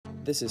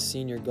This is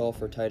senior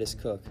golfer Titus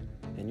Cook,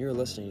 and you're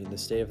listening to the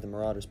State of the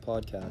Marauders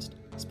podcast,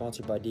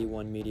 sponsored by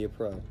D1 Media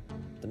Pro,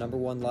 the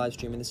 #1 live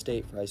stream in the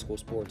state for high school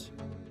sports.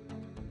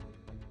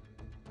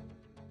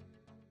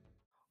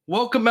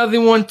 Welcome,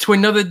 everyone, to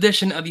another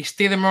edition of the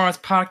State of the Marauders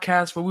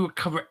podcast, where we will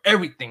cover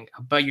everything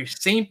about your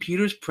St.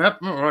 Peter's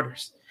Prep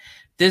Marauders.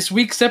 This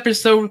week's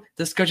episode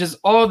discusses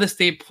all the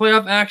state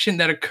playoff action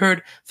that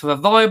occurred for the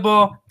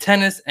volleyball,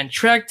 tennis, and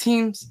track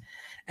teams.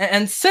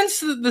 And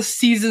since the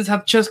seasons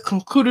have just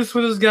concluded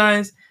for those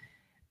guys,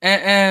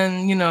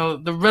 and you know,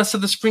 the rest of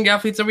the spring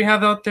athletes that we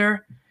have out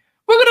there,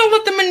 we're going to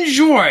let them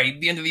enjoy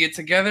the end of the year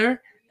together.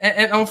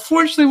 And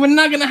unfortunately, we're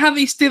not going to have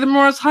a State of the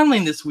Marauders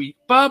highline this week.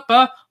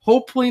 But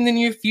hopefully in the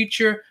near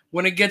future,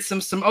 when it gets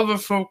some other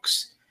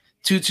folks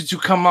to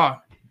come on.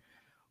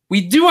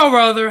 We do,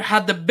 however,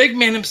 have the big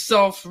man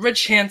himself,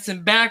 Rich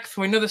Hansen, back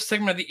for another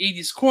segment of the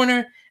 80s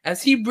Corner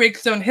as he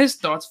breaks down his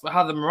thoughts for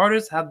how the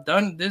Marauders have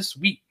done this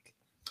week.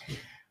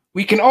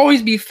 We can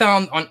always be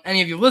found on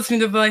any of your listening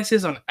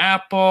devices, on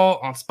Apple,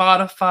 on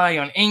Spotify,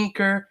 on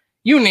Anchor,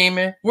 you name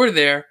it, we're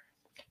there.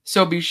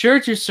 So be sure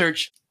to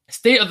search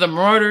State of the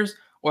Marauders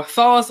or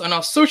follow us on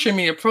our social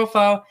media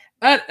profile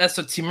at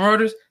SOT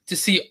Marauders to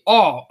see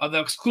all of the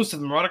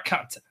exclusive Marauder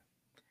content.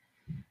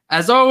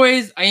 As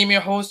always, I am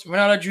your host,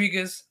 Renato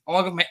Rodriguez,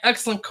 along with my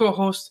excellent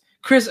co-hosts,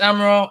 Chris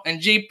Emerald and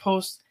Jay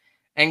Post.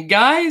 And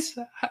guys,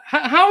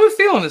 how are we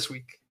feeling this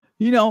week?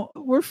 You know,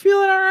 we're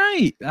feeling all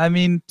right. I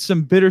mean,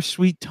 some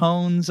bittersweet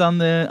tones on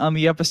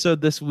the episode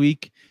this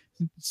week,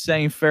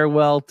 saying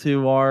farewell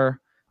to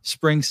our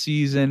spring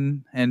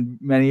season and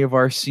many of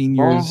our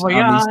seniors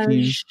on these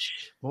teams.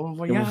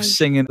 We're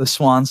singing the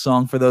swan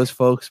song for those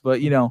folks.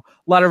 But, you know,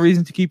 a lot of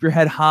reason to keep your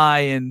head high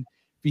and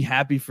be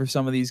happy for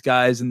some of these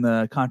guys and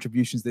the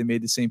contributions they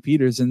made to St.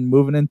 Peter's, and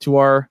moving into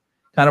our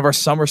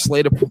summer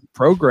slate of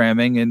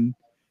programming and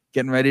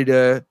getting ready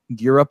to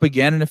gear up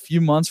again in a few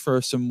months for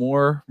some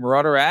more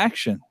Marauder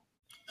action.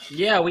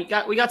 Yeah, we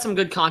got some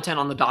good content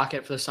on the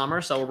docket for the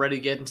summer, so we're ready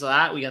to get into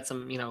that. We got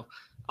some,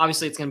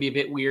 obviously it's going to be a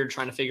bit weird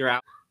trying to figure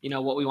out,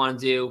 what we want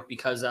to do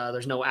because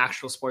there's no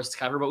actual sports to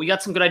cover, but we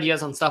got some good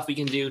ideas on stuff we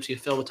can do to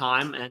fill the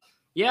time. And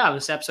yeah,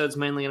 this episode's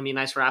mainly going to be a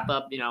nice wrap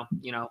up,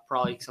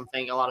 probably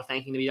a lot of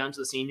thanking to be done to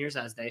the seniors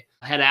as they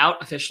head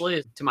out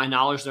officially. To my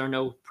knowledge, there are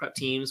no prep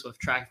teams with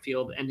track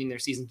field ending their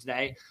season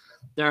today.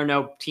 There are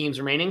no teams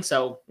remaining.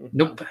 So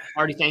nope.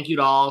 Hearty thank you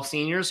to all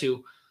seniors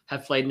who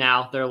have played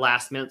now their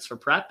last minutes for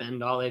prep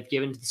and all they've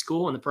given to the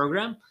school and the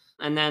program.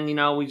 And then,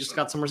 we just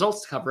got some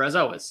results to cover as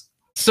always.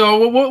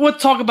 So we'll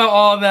talk about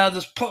all of that.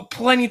 There's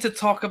plenty to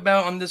talk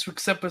about on this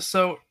week's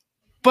episode.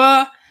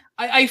 But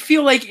I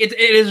feel like it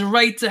is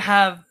right to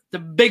have the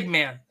big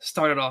man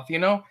started off,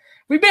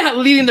 We've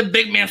been leading the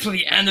big man for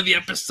the end of the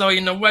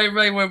episode,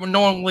 right where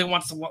no one really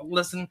wants to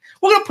listen.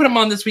 We're going to put him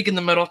on this week in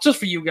the middle, just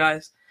for you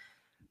guys.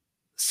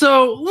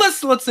 So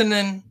let's listen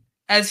in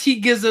as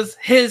he gives us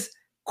his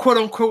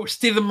quote-unquote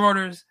State of the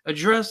Marauders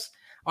address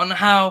on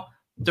how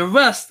the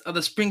rest of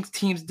the spring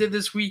teams did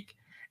this week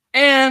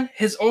and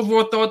his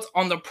overall thoughts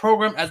on the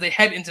program as they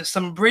head into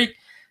summer break.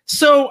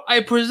 So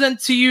I present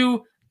to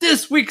you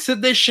this week's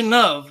edition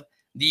of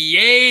the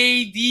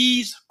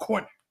AD's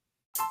Corner.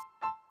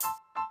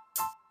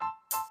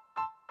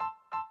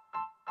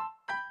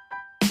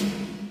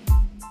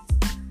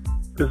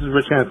 This is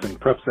Rich Hansen,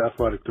 Prep's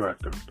Athletic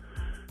Director.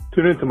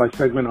 Tune into my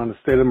segment on the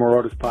State of the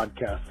Marauders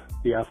podcast,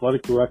 the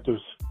Athletic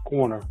Director's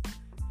Corner,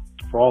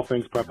 for all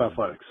things Prep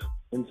Athletics.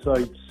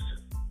 Insights,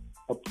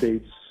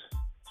 updates,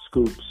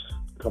 scoops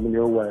coming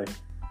your way.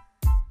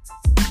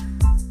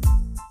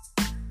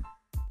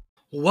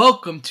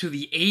 Welcome to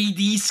the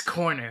AD's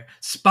Corner,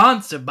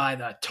 sponsored by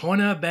the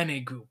Torna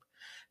Bene Group.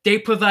 They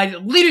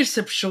provide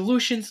leadership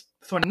solutions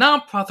for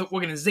nonprofit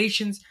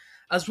organizations,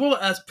 as well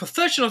as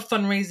professional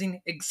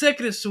fundraising,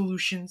 executive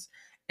solutions,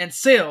 and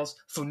sales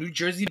for New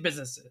Jersey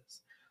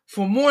businesses.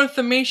 For more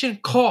information,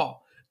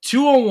 call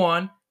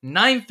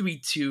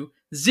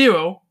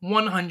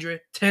 201-932-0100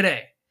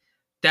 today.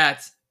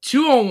 That's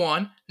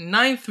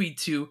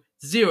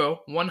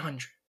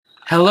 201-932-0100.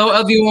 Hello,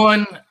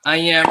 everyone. I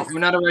am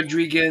Renato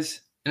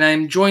Rodriguez, and I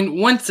am joined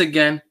once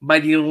again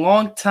by the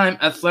longtime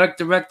athletic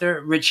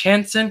director, Rich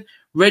Hansen.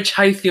 Rich,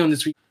 how you feeling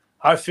this week?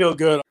 I feel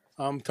good.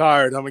 I'm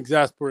tired. I'm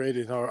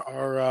exasperated.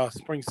 Our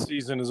spring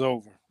season is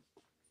over.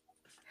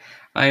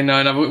 I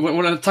know. We're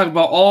going to talk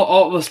about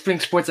all the spring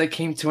sports that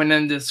came to an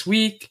end this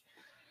week.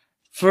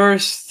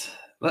 First,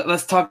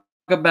 let's talk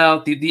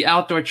about the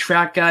outdoor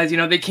track guys.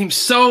 They came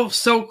so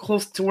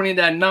close to winning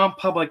that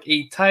non-public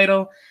A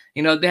title.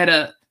 They had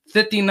a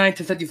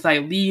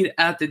 59-55 lead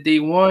after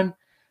day one,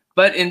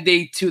 but in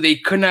day two, they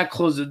could not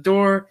close the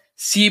door.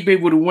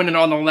 Seabay would win it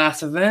on the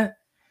last event,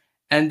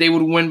 and they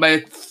would win by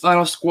a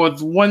final score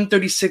of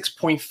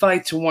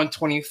 136.5 to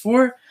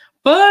 124.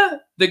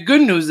 But the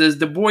good news is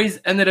the boys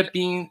ended up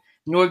being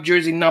North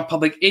Jersey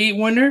non-public A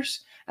winners,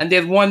 and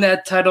they've won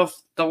that title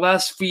the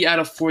last 3 out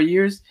of 4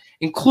 years,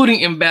 including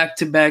in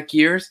back-to-back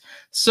years.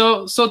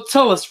 So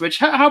tell us, Rich,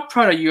 how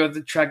proud are you of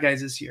the track guys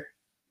this year?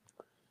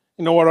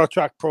 You know what? Our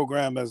track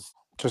program has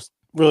just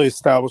really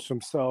established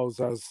themselves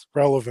as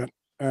relevant.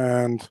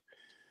 And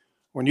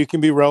when you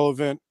can be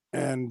relevant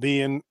and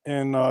be in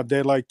a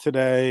day like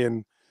today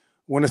and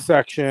win a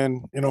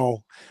section,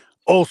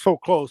 oh, so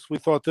close. We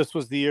thought this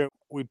was the year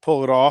we'd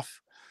pull it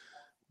off.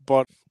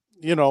 But,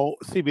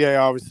 CBA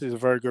obviously is a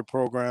very good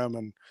program,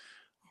 and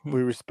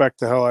we respect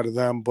the hell out of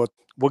them. But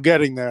we're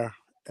getting there,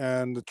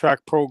 and the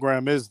track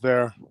program is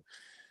there.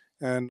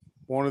 And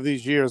one of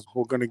these years,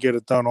 we're going to get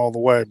it done all the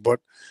way. But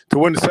to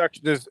win the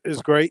section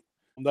is great.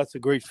 That's a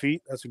great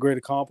feat. That's a great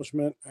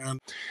accomplishment. And,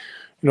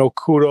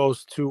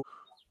 kudos to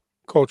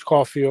Coach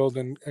Caulfield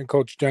and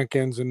Coach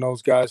Jenkins and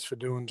those guys for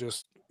doing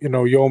just,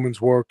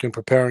 yeoman's work in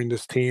preparing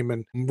this team.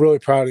 And I'm really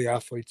proud of the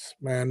athletes,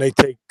 man. They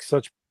take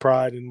such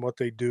pride in what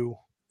they do,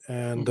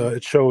 and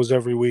it shows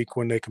every week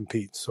when they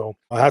compete. So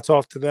hats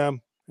off to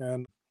them.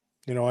 And,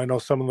 I know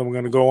some of them are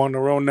going to go on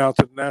their own now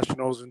to the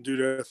Nationals and do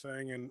their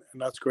thing, and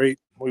that's great.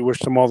 We wish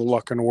them all the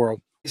luck in the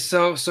world.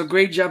 So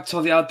great job to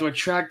all the outdoor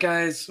track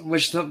guys.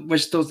 Wish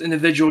those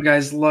individual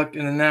guys luck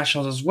in the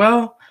Nationals as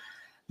well.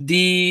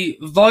 The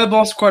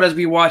volleyball squad, as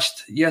we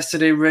watched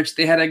yesterday, Rich,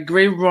 they had a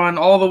great run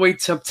all the way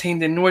to obtain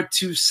the North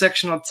 2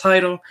 sectional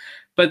title,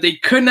 but they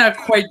could not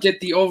quite get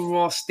the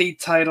overall state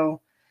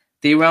title.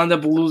 They wound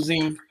up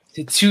losing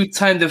to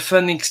two-time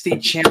defending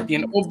state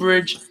champion Old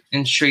Bridge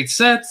in straight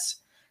sets.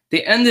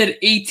 They ended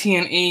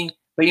 18-8,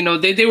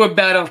 but they were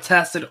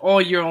battle-tested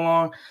all year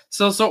long.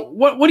 So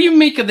what do you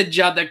make of the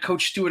job that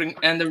Coach Stewart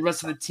and the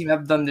rest of the team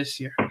have done this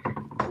year?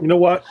 You know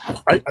what?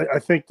 I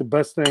think the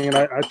best thing, and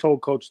I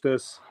told Coach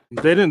this,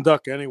 they didn't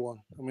duck anyone.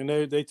 I mean,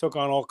 they took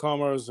on all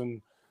comers,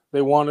 and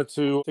they wanted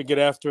to get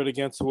after it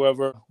against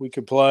whoever we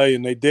could play,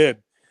 and they did.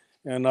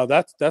 And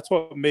that's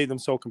what made them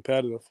so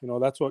competitive.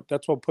 That's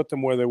what put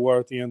them where they were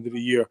at the end of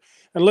the year.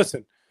 And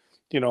listen,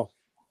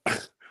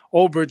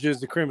 Old Bridge is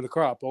the cream of the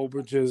crop. Old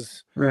Bridge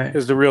is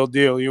the real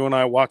deal. You and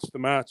I watched the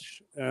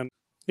match, and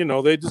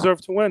they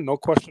deserve to win, no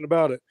question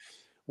about it.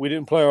 We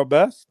didn't play our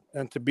best,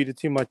 and to beat a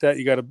team like that,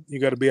 you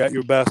got to be at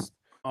your best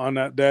on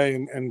that day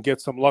and get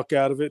some luck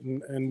out of it.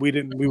 And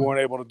we weren't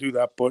able to do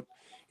that. But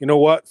you know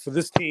what? For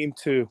this team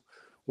to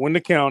win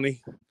the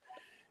county,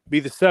 be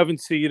the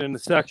 7th seed in the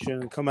section,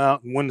 and come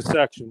out and win the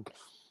section,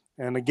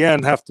 and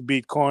again have to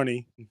beat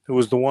Kearney, who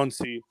was the 1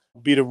 seed,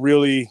 beat a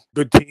really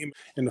good team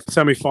in the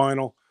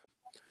semifinal.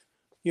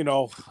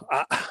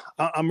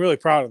 I'm really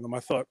proud of them.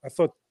 I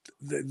thought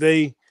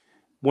they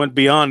went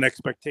beyond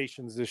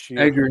expectations this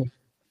year. I agree.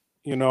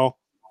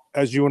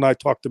 As you and I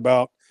talked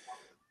about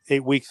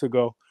 8 weeks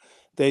ago,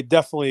 they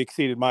definitely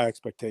exceeded my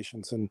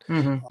expectations, and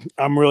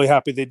I'm really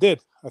happy they did.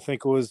 I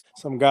think it was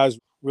some guys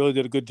really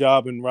did a good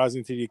job in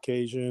rising to the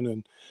occasion,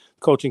 and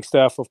coaching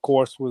staff, of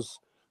course, was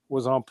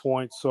on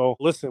point. So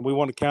listen, we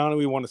won a county,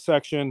 we won a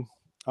section.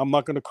 I'm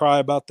not going to cry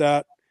about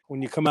that.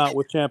 When you come out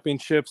with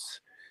championships,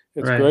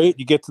 it's great.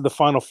 You get to the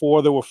Final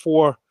Four. There were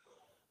four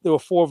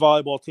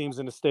volleyball teams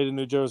in the state of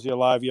New Jersey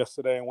alive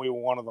yesterday, and we were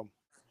one of them.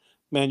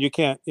 Man, you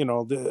can't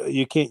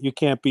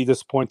be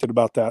disappointed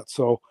about that.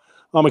 So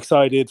I'm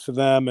excited for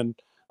them, and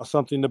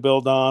something to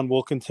build on.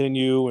 We'll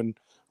continue and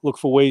look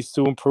for ways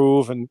to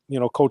improve. And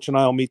Coach and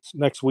I will meet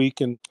next week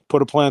and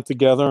put a plan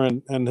together,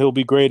 and he'll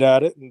be great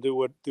at it and do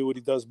what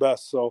he does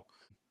best. So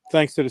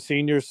thanks to the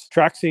seniors,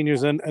 track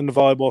seniors, and the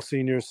volleyball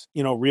seniors.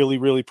 Really,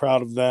 really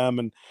proud of them,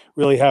 and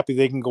really happy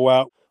they can go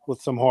out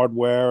with some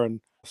hardware,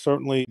 and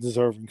certainly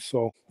deserving.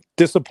 So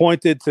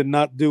disappointed to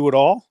not do it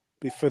all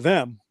for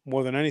them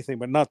more than anything,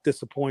 but not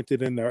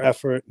disappointed in their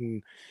effort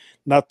and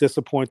not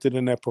disappointed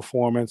in their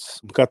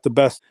performance. Got the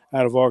best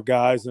out of our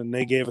guys, and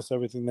they gave us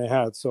everything they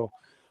had. So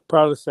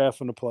proud of the staff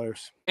and the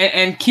players.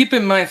 And keep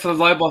in mind, for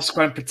the volleyball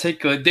squad in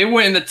particular, they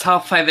were in the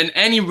top 5 in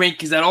any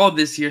rankings at all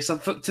this year. So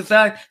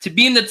to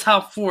be in the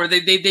top 4, they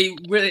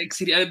really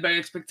exceeded everybody's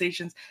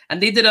expectations, and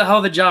they did a hell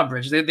of a job,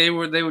 Rich. They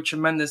were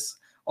tremendous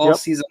all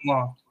season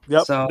long.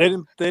 Yep. So they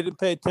didn't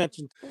pay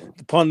attention to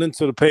the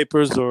pundits or the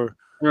papers or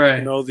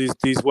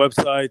these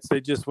websites. They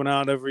just went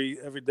out every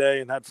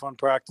day and had fun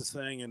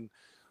practicing and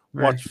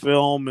watched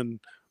film and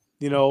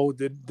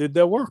did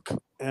their work.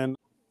 And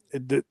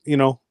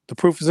the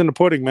proof is in the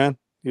pudding, man.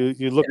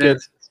 You look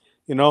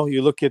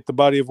at the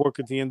body of work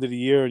at the end of the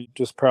year, and you're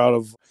just proud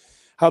of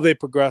how they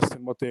progressed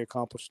and what they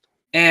accomplished.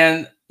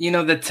 And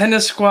the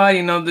tennis squad,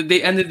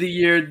 they ended the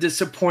year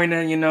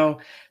disappointed.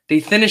 They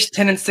finished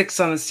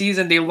 10-6 on the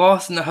season. They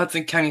lost in the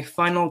Hudson County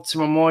final to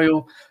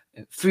Memorial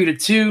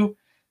 3-2.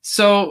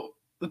 So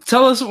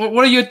tell us, what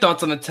are your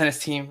thoughts on the tennis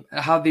team,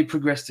 how they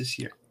progressed this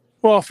year?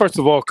 Well, first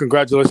of all,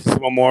 congratulations to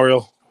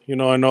Memorial.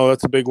 I know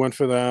that's a big win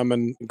for them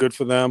and good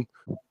for them.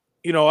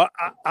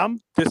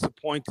 I'm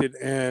disappointed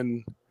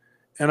and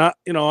I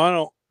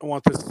don't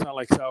want this to sound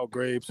like sour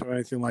grapes or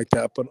anything like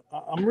that, but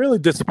I'm really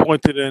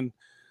disappointed in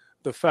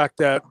the fact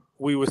that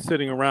we were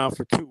sitting around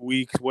for 2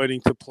 weeks waiting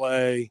to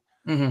play.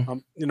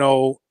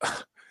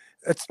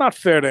 It's not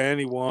fair to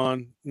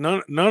anyone.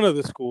 None of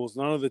the schools,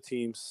 none of the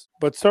teams,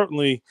 but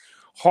certainly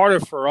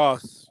harder for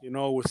us.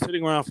 We're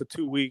sitting around for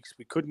 2 weeks.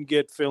 We couldn't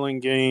get filling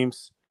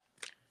games.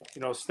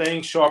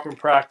 Staying sharp in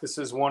practice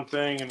is one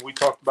thing, and we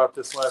talked about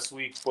this last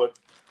week, but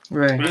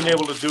Right. Being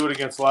able to do it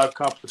against live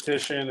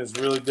competition is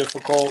really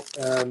difficult.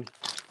 And,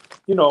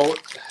 you know,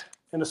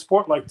 in a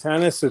sport like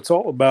tennis, it's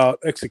all about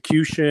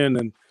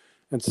execution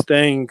and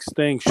staying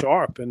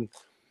sharp. And,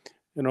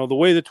 you know, the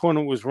way the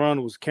tournament was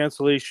run was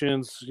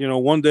cancellations. You know,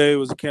 one day it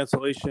was a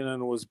cancellation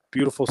and it was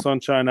beautiful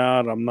sunshine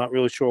out. I'm not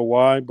really sure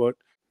why, but,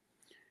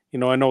 you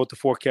know, I know what the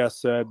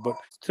forecast said, but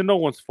to no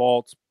one's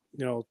fault,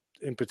 you know,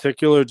 in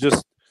particular,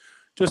 just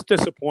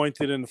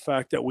disappointed in the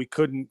fact that we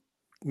couldn't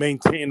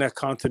maintain that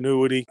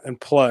continuity and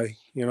play,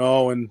 you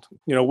know, and,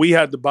 you know, we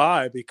had to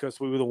buy because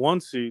we were the 1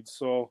 seed.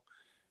 So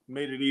it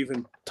made it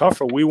even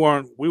tougher. We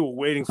were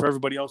waiting for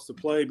everybody else to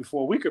play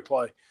before we could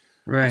play.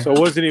 Right. So it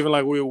wasn't even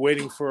like we were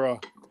waiting for a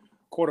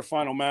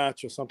quarterfinal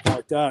match or something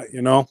like that,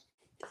 you know,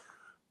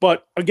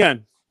 but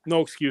again,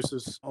 no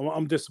excuses.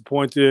 I'm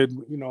disappointed.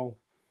 You know,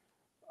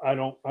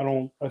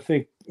 I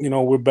think, you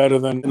know, we're better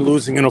than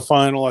losing in a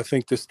final. I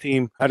think this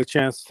team had a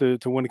chance to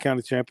win the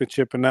county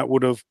championship, and that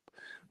would have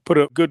put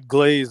a good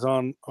glaze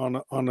on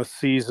a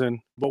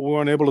season, but we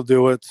weren't able to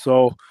do it.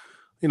 So,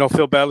 you know,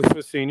 feel badly for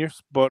the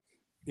seniors, but,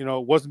 you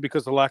know, it wasn't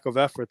because of lack of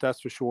effort,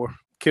 that's for sure.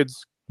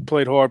 Kids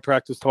played hard,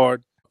 practiced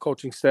hard,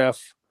 coaching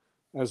staff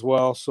as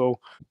well. So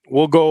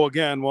we'll go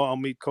again. Well, I'll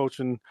meet coach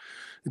in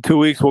 2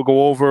 weeks. We'll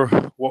go over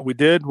what we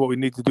did, what we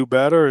need to do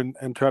better,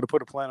 and try to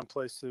put a plan in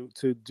place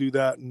to do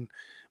that and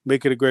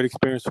make it a great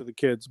experience for the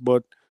kids.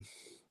 But,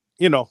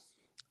 you know,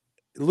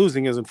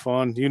 losing isn't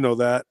fun. You know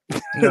that.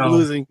 No,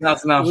 losing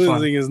that's not losing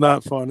fun. is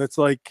not fun. It's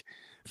like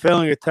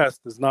failing a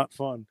test is not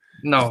fun.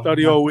 No. You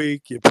study all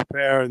week, you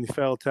prepare, and you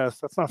fail a test.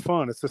 That's not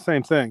fun. It's the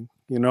same thing.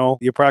 You know,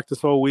 you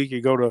practice all week,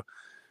 you go to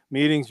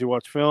meetings, you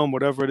watch film,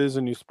 whatever it is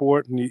in your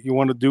sport, and you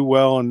want to do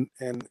well and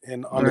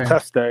on the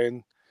test day.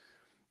 And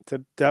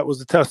that was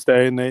the test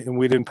day, and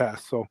we didn't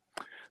pass. So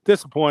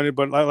disappointed,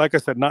 but like I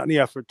said, not in the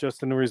effort,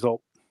 just in the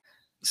result.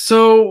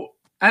 So,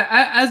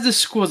 as the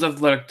school's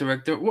athletic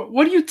director,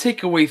 what do you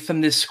take away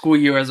from this school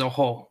year as a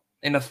whole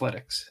in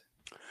athletics?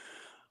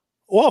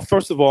 Well,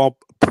 first of all,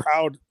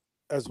 proud,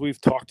 as we've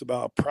talked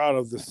about, proud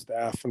of the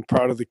staff and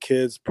proud of the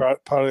kids, proud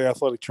of the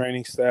athletic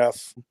training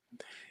staff.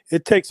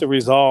 It takes a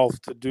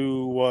resolve to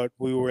do what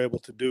we were able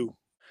to do.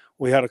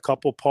 We had a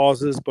couple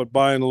pauses, but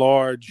by and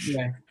large,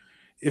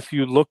 if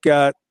you look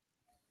at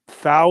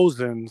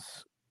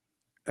thousands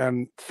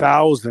and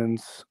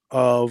thousands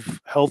of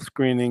health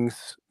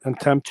screenings and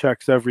temp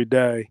checks every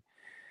day,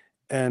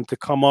 and to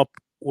come up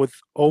with,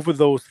 over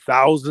those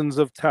thousands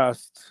of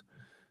tests,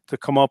 to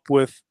come up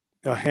with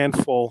a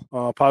handful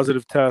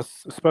positive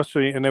tests,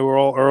 especially, and they were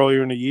all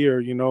earlier in the year.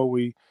 You know,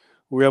 we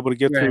were able to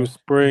get through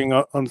spring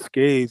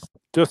unscathed.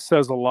 Just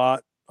says a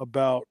lot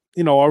about,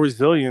 you know, our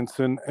resilience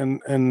and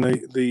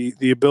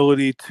the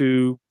ability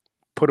to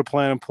put a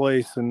plan in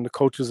place, and the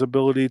coach's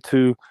ability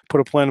to put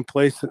a plan in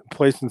place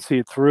and see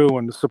it through,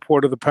 and the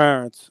support of the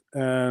parents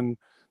and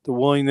the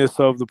willingness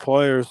of the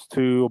players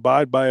to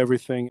abide by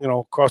everything, you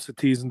know, cross the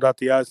T's and dot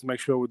the I's to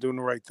make sure we're doing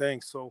the right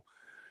thing. So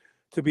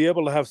to be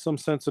able to have some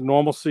sense of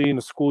normalcy in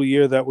a school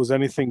year that was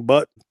anything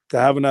but, to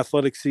have an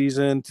athletic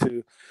season,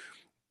 to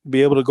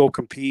be able to go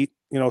compete,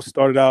 you know,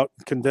 started out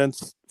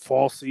condensed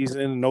fall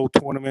season, no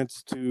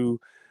tournaments, to,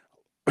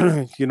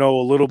 you know,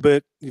 a little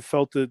bit, you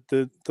felt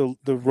the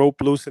rope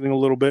loosening a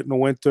little bit in the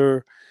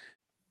winter,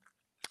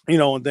 you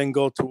know, and then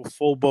go to a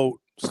full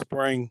boat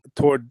spring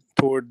toward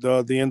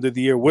the end of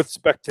the year with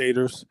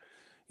spectators.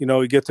 You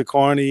know, you get to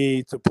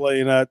Kearney to play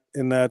in that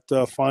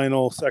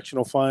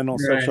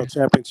sectional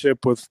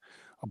championship with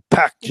a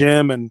packed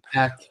gym, and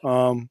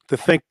to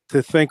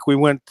think we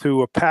went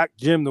to a packed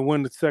gym to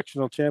win the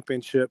sectional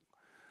championship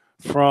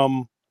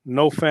from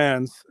no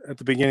fans at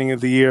the beginning of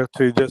the year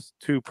to just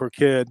 2 per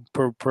kid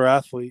per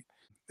athlete.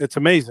 It's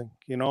amazing,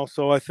 you know.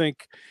 So I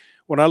think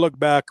when I look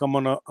back, I'm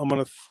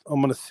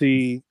gonna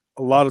see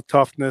a lot of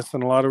toughness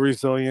and a lot of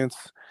resilience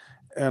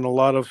and a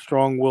lot of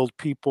strong-willed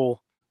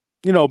people,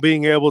 you know,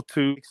 being able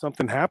to make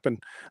something happen.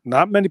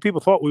 Not many people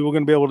thought we were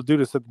going to be able to do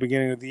this at the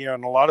beginning of the year,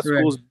 and a lot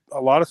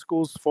of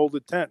schools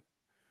folded tent.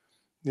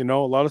 You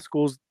know, a lot of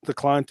schools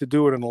declined to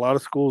do it, and a lot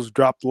of schools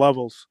dropped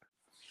levels.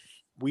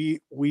 We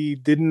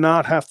did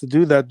not have to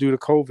do that due to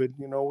COVID.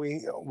 You know,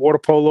 water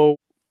polo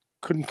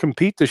couldn't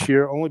compete this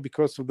year only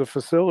because of the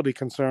facility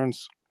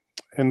concerns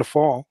in the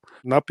fall,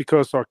 not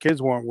because our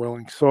kids weren't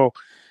willing. So,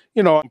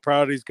 you know, I'm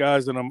proud of these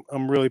guys, and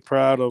I'm really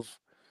proud of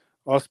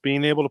us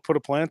being able to put a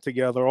plan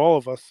together, all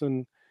of us,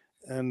 and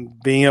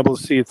being able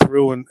to see it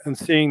through, and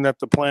seeing that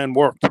the plan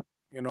worked.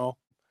 You know,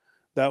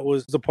 that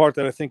was the part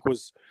that I think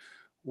was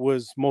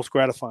most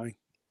gratifying,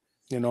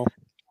 you know.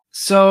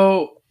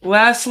 So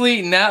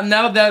lastly, now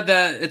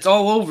that it's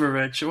all over,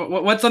 Rich,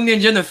 what's on the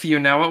agenda for you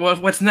now?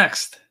 What's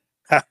next?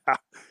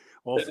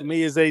 Well, for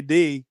me as AD,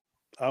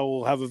 I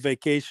will have a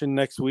vacation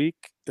next week,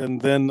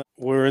 and then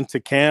we're into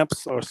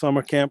camps, our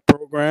summer camp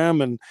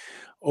program, and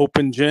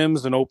open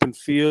gyms and open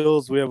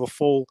fields. We have a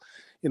full,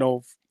 you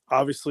know,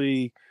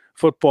 obviously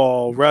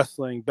football,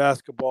 wrestling,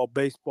 basketball,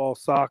 baseball,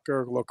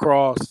 soccer,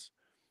 lacrosse,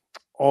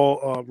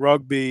 all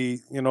rugby.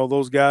 You know,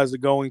 those guys are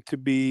going to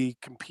be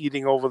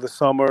competing over the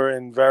summer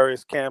in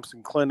various camps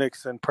and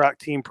clinics and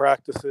team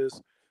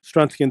practices.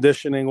 strength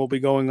conditioning will be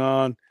going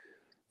on.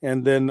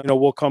 And then,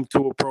 we'll come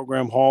to a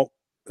program halt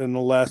in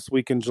the last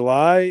week in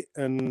July.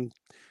 And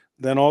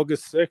then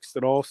August 6th,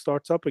 it all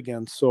starts up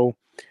again. So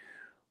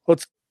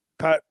let's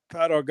pat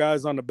our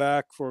guys on the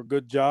back for a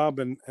good job,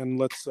 and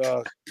let's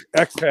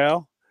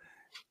exhale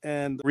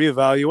and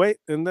reevaluate.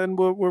 And then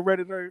we're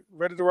ready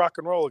to rock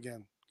and roll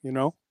again.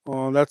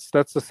 That's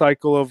the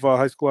cycle of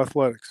high school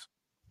athletics.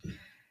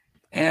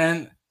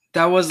 And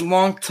that was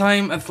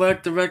longtime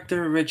athletic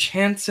director Rich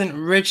Hansen.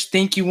 Rich,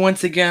 thank you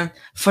once again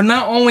for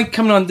not only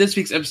coming on this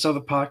week's episode of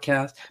the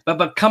podcast,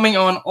 but coming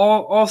on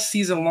all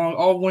season long,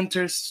 all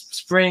winter,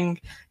 spring.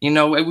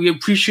 We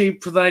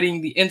appreciate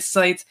providing the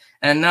insights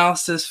and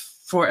analysis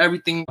for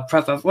everything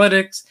Prep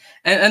Athletics.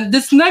 And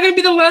this is not going to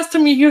be the last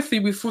time you hear from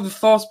you before the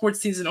fall sports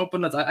season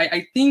opens up.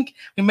 I think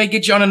we may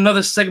get you on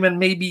another segment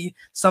maybe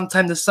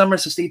sometime this summer,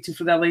 so stay tuned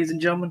for that, ladies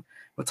and gentlemen.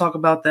 We'll talk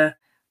about that.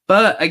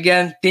 But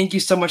again, thank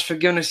you so much for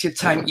giving us your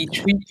time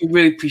each week. We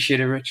really appreciate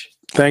it, Rich.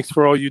 Thanks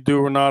for all you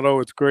do, Renato.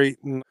 It's great.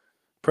 And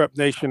Prep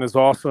Nation is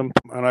awesome.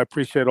 And I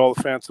appreciate all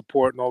the fan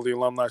support and all the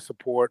alumni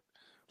support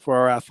for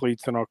our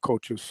athletes and our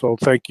coaches. So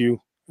thank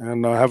you.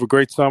 And have a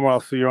great summer.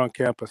 I'll see you on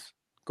campus.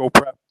 Go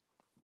Prep.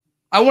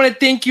 I want to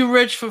thank you,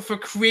 Rich, for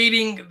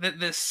creating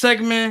this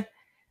segment.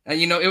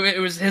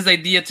 It was his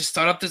idea to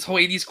start up this whole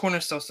 80s Corner.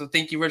 So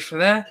thank you, Rich, for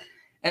that.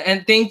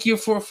 And thank you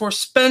for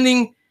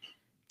spending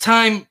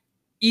time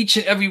each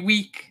and every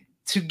week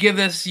to give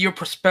us your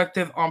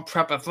perspective on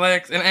Prep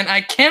Athletics. And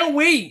I can't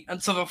wait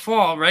until the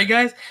fall, right,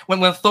 guys?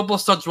 When football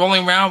starts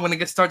rolling around, when it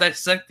gets start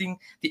dissecting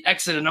the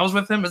X's and O's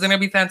with him. Isn't it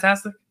going to be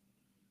fantastic?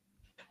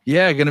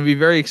 Yeah, going to be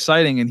very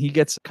exciting. And he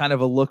gets kind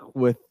of a look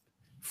with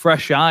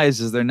fresh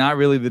eyes, as they're not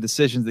really the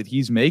decisions that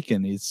he's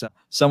making. He's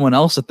someone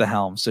else at the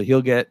helm. So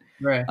he'll get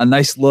a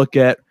nice look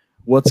at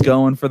what's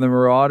going for the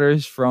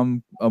Marauders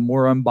from a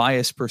more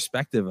unbiased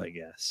perspective, I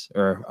guess,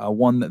 or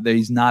one that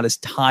he's not as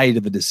tied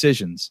to the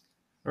decisions.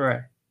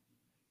 Right.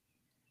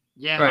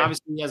 Yeah, right.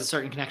 Obviously he has a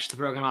certain connection to the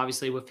program,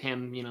 obviously with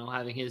him,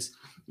 having his,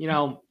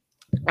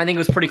 I think it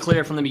was pretty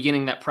clear from the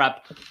beginning that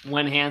Prep,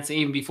 when Hansen,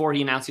 even before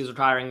he announced he was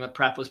retiring, that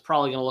Prep was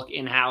probably going to look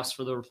in-house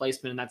for the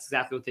replacement, and that's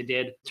exactly what they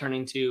did,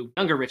 turning to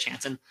younger Rich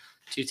Hansen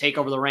to take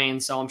over the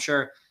reins. So I'm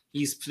sure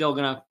he's still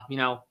going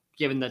to,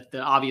 given the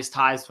obvious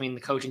ties between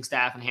the coaching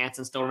staff and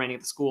Hansen still remaining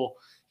at the school,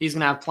 he's going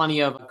to have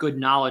plenty of good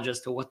knowledge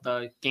as to what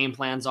the game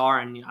plans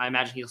are. And I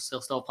imagine he'll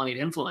still have plenty of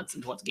influence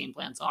into what the game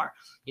plans are,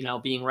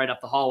 being right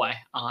up the hallway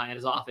at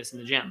his office in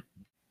the gym.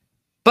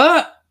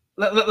 But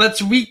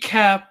let's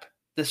recap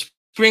the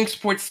spring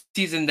sports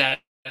season that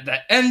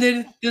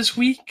ended this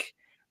week.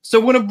 So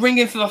we're going to bring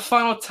in for the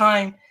final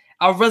time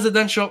our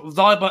residential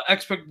volleyball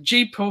expert,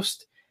 Jay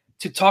Post,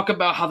 to talk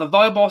about how the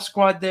volleyball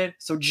squad did.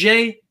 So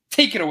Jay,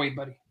 take it away,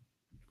 buddy.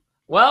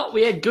 Well,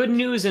 we had good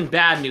news and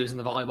bad news in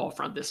the volleyball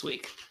front this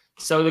week.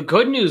 So the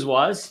good news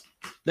was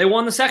they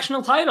won the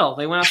sectional title.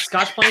 They went out to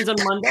Scotch Plains on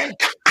Monday,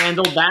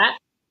 handled that.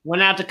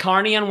 Went out to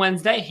Kearney on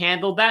Wednesday,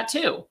 handled that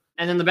too.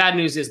 And then the bad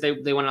news is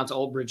they went out to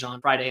Old Bridge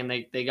on Friday, and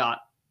they got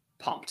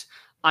pumped.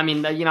 I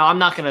mean, I'm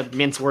not going to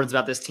mince words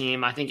about this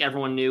team. I think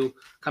everyone knew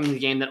coming to the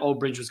game that Old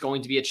Bridge was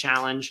going to be a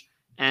challenge,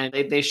 and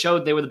they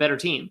showed they were the better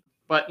team.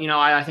 But,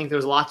 I think there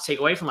was a lot to take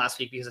away from last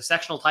week, because a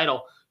sectional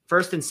title,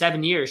 first in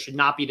 7 years, should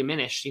not be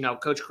diminished.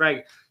 Coach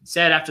Craig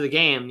said after the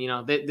game,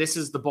 this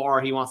is the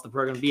bar he wants the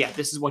program to be at.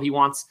 This is what he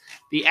wants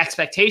the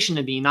expectation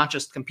to be, not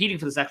just competing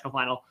for the sectional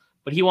final,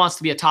 but he wants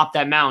to be atop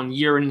that mountain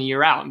year in and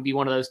year out and be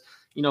one of those,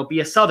 be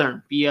a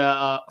Southern, be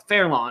a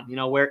Fairlawn,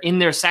 where in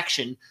their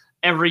section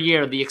every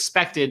year the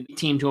expected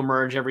team to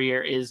emerge every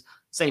year is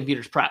St.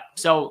 Peter's Prep.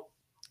 So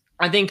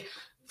I think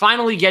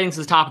finally getting to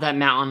the top of that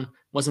mountain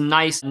was a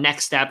nice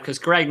next step, because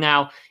Greg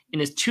now, in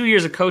his 2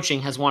 years of coaching,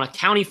 has won a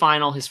county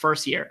final his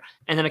first year,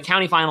 and then a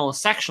county final, a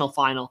sectional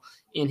final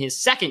in his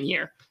second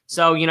year.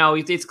 So,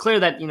 it's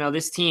clear that,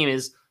 this team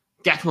is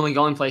definitely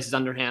going places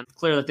under him. It's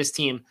clear that this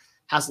team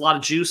has a lot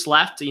of juice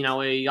left. You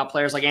got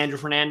players like Andrew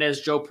Fernandez,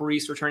 Joe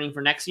Parise returning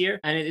for next year,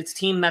 and it's a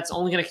team that's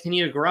only going to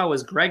continue to grow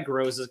as Greg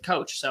grows as a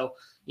coach. So,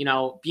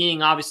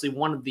 being obviously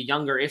one of the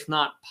younger, if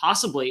not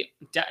possibly,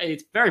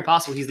 it's very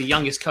possible he's the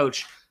youngest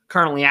coach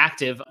currently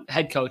active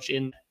head coach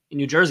in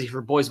New Jersey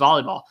for boys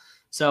volleyball.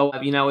 So,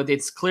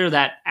 it's clear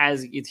that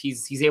as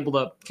he's able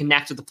to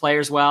connect with the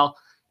players well,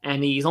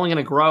 and he's only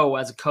going to grow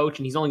as a coach,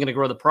 and he's only going to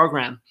grow the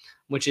program,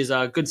 which is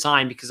a good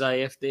sign, because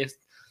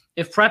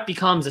if Prep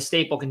becomes a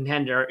staple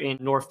contender in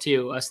North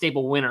 2, a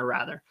staple winner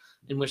rather,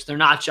 in which they're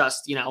not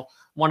just,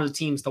 one of the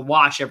teams to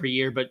watch every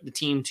year, but the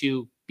team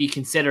to be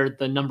considered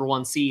the number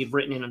one seed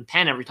written in on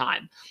 10 every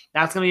time,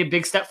 that's going to be a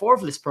big step forward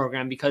for this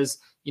program, because,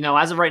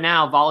 as of right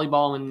now,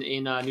 volleyball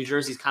in New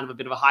Jersey is kind of a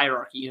bit of a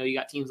hierarchy. You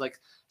got teams like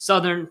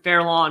Southern,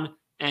 Fairlawn,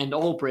 and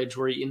Old Bridge,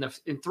 where in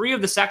three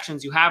of the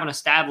sections you have an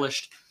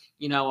established,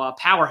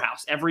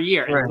 powerhouse every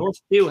year. Right. And North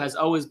 2 has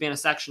always been a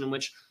section in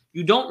which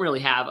you don't really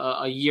have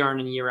a year in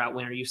and year out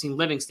winner. You've seen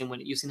Livingston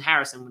win it. You've seen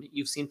Harrison win it.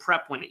 You've seen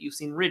Prep win it. You've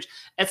seen Ridge,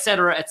 et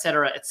cetera, et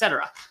cetera, et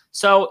cetera.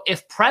 So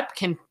if Prep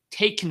can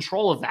take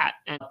control of that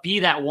and be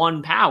that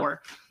one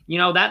power,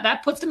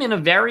 that puts them in a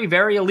very,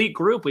 very elite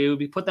group.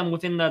 We put them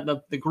within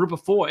the group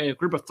of four,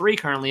 group of three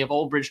currently of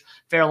Old Bridge,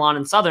 Fairlawn,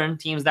 and Southern,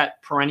 teams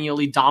that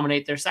perennially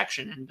dominate their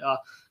section. And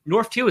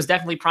North 2 is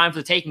definitely primed for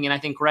the taking, and I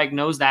think Greg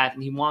knows that,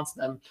 and he wants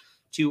them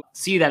to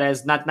see that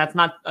as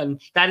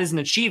that is an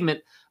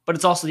achievement, but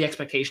it's also the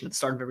expectation at the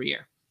start of every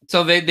year.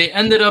 So they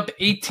ended up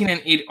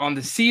 18-8 on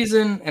the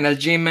season, and as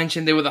Jay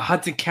mentioned, they were the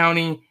Hudson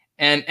County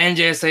and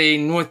NJSA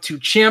North 2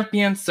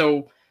 champions.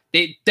 So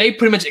they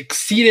pretty much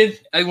exceeded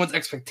everyone's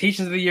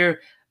expectations of the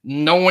year.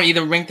 No one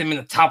either ranked them in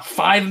the top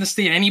 5 in the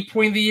state at any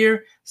point of the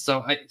year.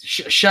 So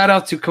shout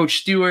out to Coach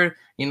Stewart.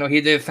 He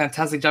did a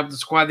fantastic job with the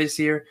squad this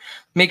year.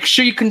 Make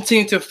sure you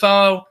continue to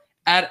follow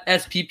at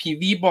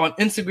SPPV Ball on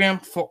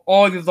Instagram for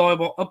all your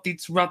volleyball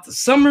updates throughout the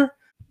summer.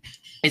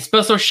 A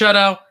special shout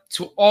out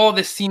to all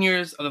the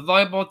seniors of the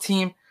volleyball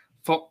team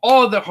for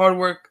all their hard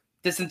work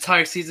this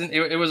entire season.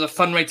 It was a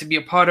fun ride to be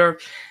a part of.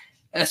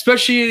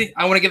 Especially,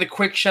 I want to give a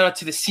quick shout out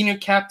to the senior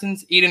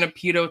captains, Aiden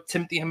Apito,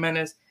 Timothy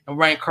Jimenez, and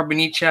Ryan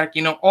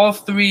Karbanichak. All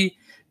three,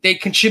 they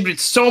contributed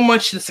so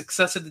much to the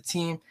success of the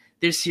team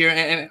this year.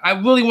 And I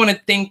really want to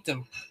thank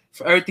them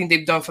for everything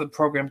they've done for the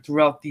program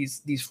throughout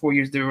these 4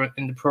 years they were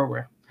in the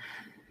program.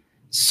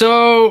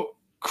 So,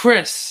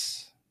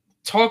 Chris,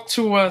 talk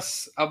to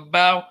us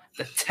about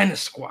the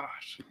tennis squad.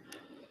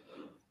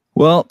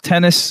 Well,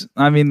 tennis,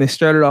 they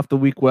started off the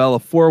week well. A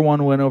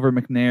 4-1 win over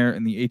McNair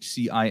in the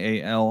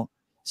HCIAL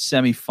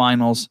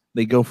semifinals.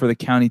 They go for the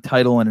county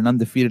title in an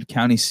undefeated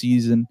county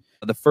season.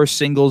 The first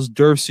singles,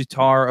 Derv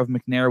Sutar of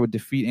McNair would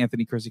defeat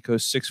Anthony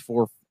Chrysikos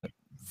 6-4,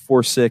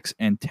 4-6,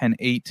 and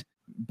 10-8.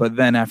 But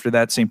then after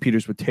that, St.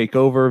 Peter's would take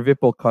over.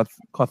 Vipul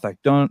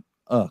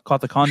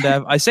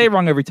Kothakondav, I say it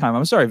wrong every time.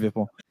 I'm sorry,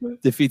 Vipul.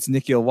 Defeats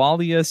Nikhil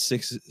Walia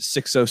 6-0,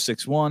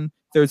 6-1.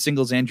 Third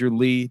singles, Andrew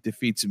Lee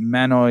defeats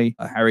Manoy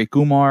Harry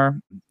Kumar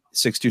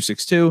 6-2,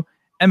 6-2.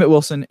 Emmett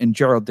Wilson and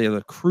Gerald De La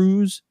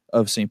Cruz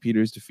of St.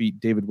 Peter's defeat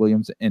David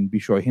Williams and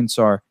Bishoy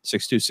Hinsar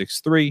 6-2,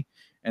 6-3.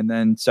 And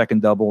then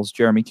second doubles,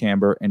 Jeremy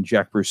Camber and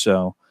Jack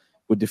Brousseau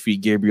would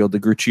defeat Gabriel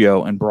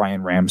DeGruccio and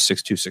Brian Ram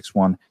 6-2,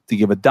 6-1 to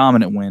give a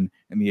dominant win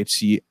in the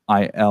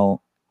HCIAL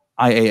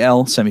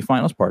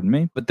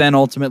semifinals, But then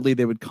ultimately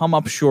they would come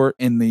up short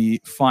in the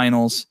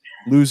finals,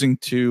 losing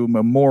to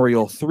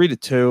Memorial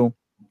 3-2.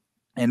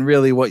 And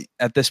really what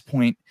at this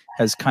point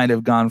has kind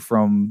of gone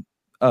from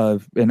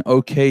an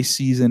okay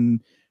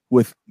season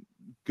with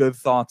good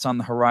thoughts on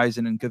the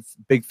horizon and good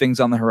big things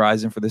on the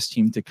horizon for this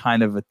team to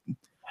kind of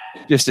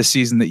just a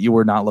season that you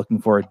were not looking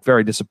for, a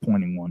very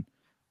disappointing one.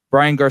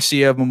 Brian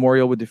Garcia of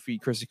Memorial would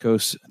defeat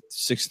Chrysikos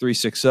 6-3,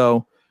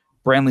 6-0.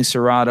 Brantley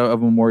Serrato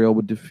of Memorial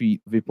would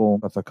defeat Vipul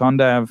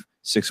Kothakondav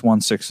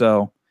 6-1,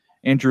 6-0.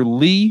 Andrew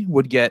Lee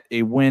would get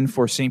a win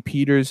for St.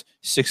 Peter's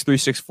 6-3,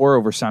 6-4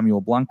 over Samuel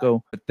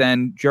Blanco. But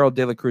then Gerald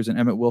De La Cruz and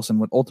Emmett Wilson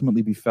would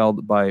ultimately be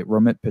felled by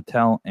Romit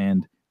Patel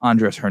and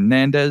Andres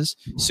Hernandez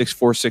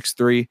 6-4,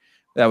 6-3.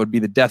 That would be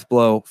the death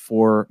blow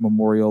for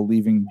Memorial,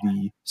 leaving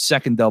the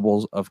second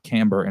doubles of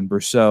Camber and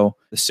Brousseau,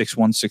 the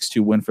 6-1,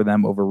 6-2 win for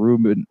them over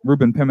Ruben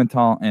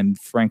Pimental and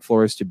Frank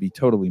Flores to be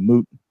totally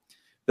moot.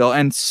 They'll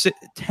end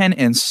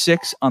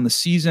 10-6 on the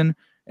season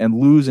and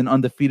lose an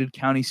undefeated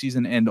county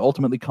season and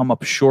ultimately come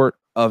up short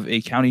of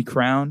a county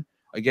crown.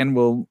 Again,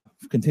 we'll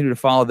continue to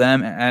follow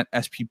them at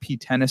SPP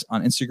Tennis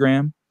on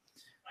Instagram.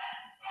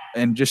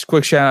 And just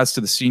quick shout outs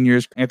to the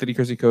seniors, Anthony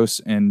Chrysikos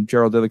and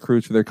Gerald De La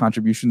Cruz, for their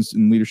contributions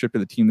and leadership to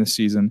the team this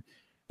season.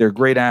 They're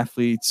great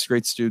athletes,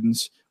 great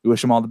students. We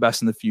wish them all the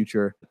best in the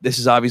future. This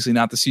is obviously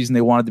not the season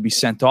they wanted to be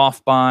sent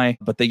off by,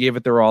 but they gave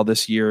it their all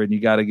this year, and you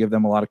got to give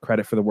them a lot of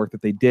credit for the work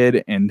that they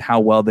did and how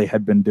well they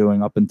had been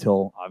doing up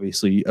until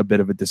obviously a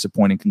bit of a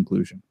disappointing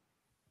conclusion.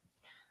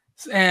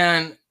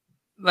 And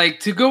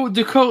to go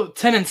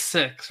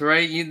 10-6,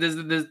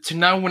 right? To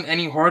not win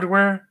any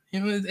hardware,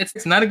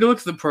 it's not a good look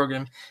for the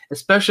program,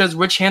 especially as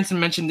Rich Hansen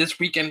mentioned this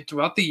weekend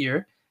throughout the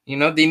year. They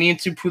need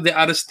to improve the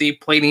out-of-state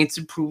play. They need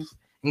to improve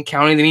in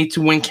county. They need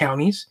to win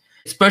counties,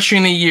 especially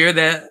in a year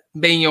that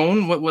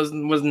Bayonne was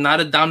not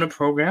a dominant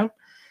program.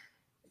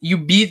 You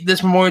beat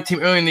this Memorial team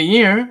early in the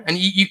year, and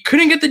you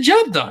couldn't get the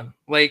job done.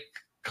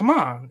 Come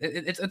on.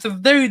 It's a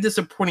very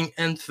disappointing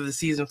end for the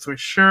season for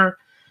sure.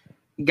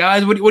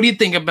 Guys, what do you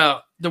think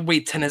about the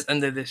way tennis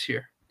ended this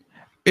year?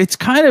 It's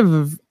kind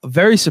of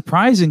very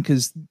surprising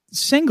because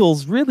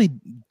singles really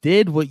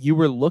did what you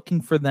were looking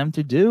for them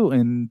to do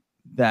in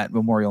that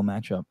Memorial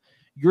matchup.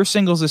 Your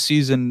singles this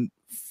season,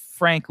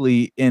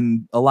 frankly,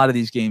 in a lot of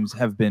these games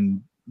have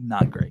been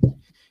not great.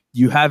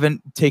 You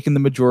haven't taken the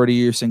majority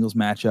of your singles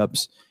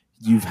matchups.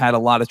 You've had a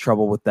lot of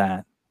trouble with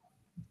that.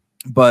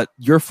 But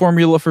your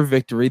formula for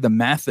victory, the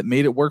math that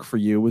made it work for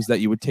you, was that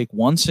you would take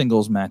one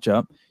singles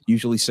matchup,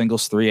 usually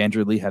singles 3.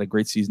 Andrew Lee had a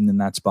great season in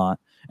that spot.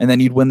 And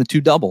then you'd win the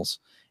 2 doubles.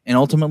 And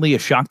ultimately a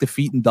shock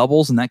defeat in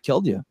doubles, and that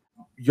killed you.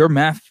 Your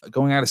math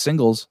going out of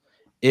singles,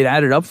 it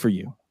added up for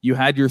you. You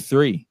had your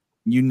 3.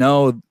 You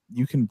know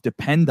you can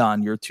depend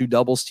on your 2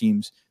 doubles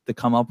teams to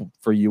come up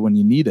for you when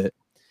you need it.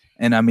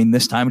 And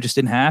this time it just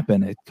didn't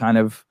happen. It's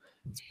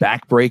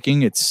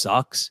backbreaking. It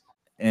sucks.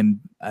 And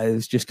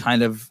it's just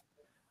kind of,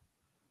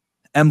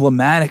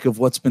 emblematic of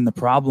what's been the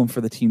problem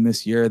for the team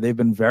this year. They've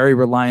been very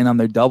reliant on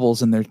their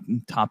doubles, and their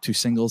top two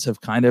singles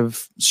have kind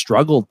of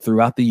struggled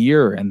throughout the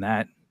year, and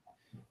that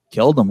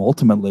killed them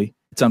ultimately.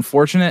 It's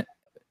unfortunate.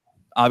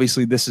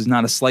 Obviously, this is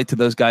not a slight to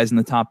those guys in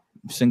the top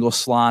single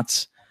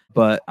slots,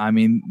 but I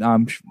mean,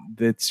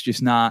 it's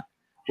just not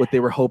what they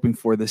were hoping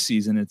for this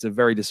season. It's a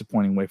very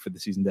disappointing way for the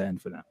season to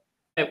end for them.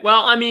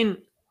 Well, I mean,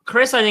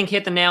 Chris, I think,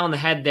 hit the nail on the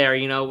head there.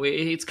 You know,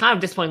 it's kind of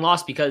a disappointing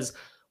loss because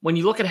when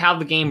you look at how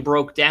the game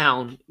broke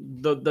down,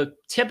 the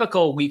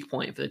typical weak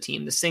point for the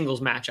team, the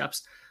singles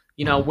matchups,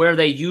 you know, where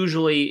they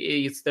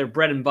usually, it's their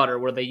bread and butter,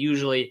 where they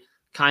usually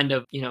kind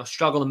of, you know,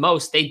 struggle the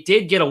most, they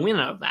did get a win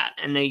out of that.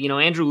 And they, you know,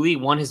 Andrew Lee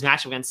won his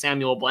match against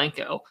Samuel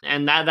Blanco.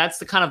 And that's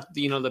the kind of,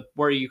 you know,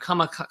 where you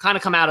come out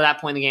of that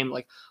point in the game,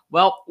 like,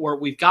 well,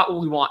 we've got what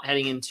we want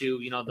heading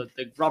into, you know, the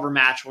rubber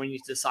match where we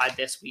need to decide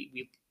this.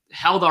 We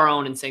held our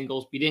own in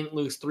singles. We didn't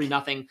lose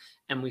 3-0,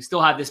 and we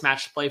still have this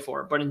match to play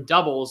for. But in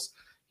doubles,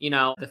 you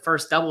know, the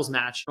first doubles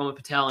match, Roman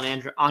Patel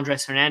and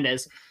Andres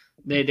Hernandez,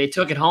 they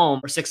took it home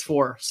for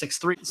 6-4,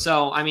 6-3.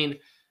 So, I mean,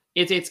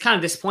 it's kind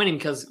of disappointing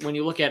because when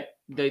you look at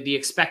the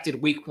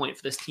expected weak point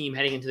for this team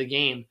heading into the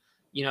game,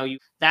 you know,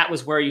 that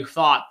was where you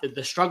thought that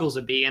the struggles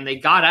would be, and they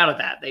got out of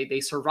that. They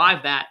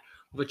survived that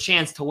with a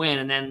chance to win.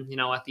 And then, you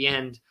know, at the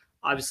end,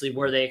 obviously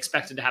where they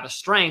expected to have a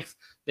strength,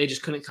 they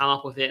just couldn't come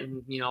up with it.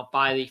 And, you know,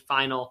 by the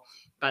final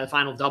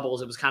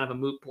doubles, it was kind of a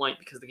moot point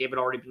because the game had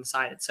already been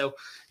decided. So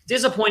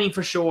disappointing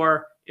for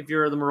sure if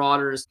you're the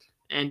Marauders.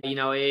 And, you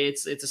know,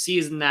 it's a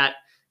season that,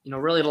 you know,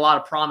 really had a lot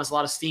of promise, a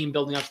lot of steam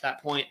building up to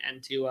that point.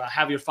 And to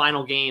have your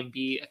final game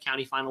be a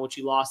county final, which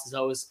you lost, is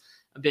always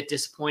a bit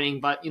disappointing.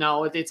 But, you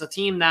know, it's a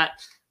team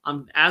that,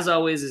 as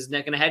always, is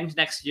going to head into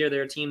next year.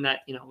 They're a team that,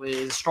 you know,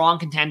 is a strong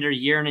contender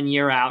year in and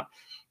year out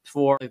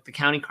for the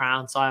county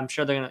crown. So I'm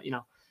sure they're going to, you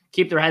know,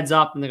 keep their heads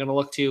up, and they're going to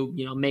look to,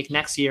 you know, make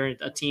next year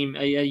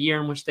a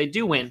year in which they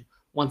do win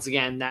once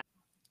again that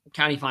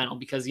county final,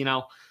 because, you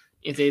know,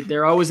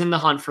 they're always in the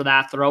hunt for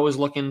that. They're always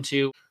looking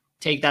to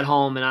take that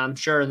home, and I'm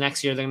sure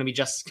next year they're going to be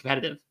just as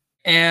competitive.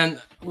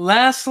 And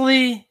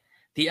lastly,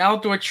 the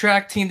outdoor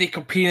track team, they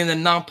competed in the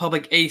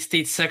non-public A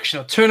state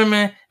sectional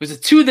tournament. It was a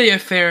 2-day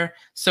affair.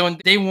 So in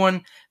day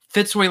one,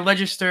 Fitzroy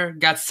Legister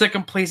got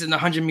second place in the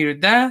 100-meter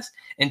dash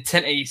in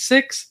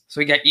 10:86, so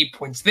he got 8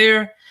 points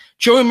there.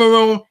 Joey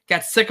Marone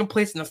got second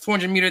place in the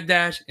 400-meter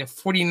dash in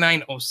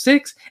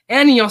 49:06,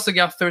 and he also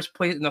got third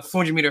place in the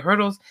 400-meter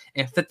hurdles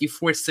in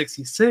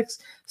 54:66,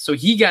 so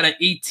he got an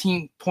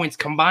 18 points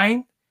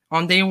combined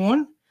on day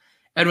one.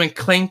 Edwin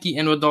Klenke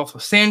and Rodolfo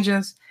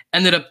Sanchez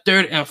ended up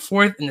third and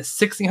fourth in the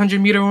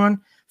 1600-meter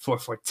run for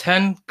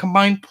 10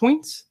 combined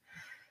points.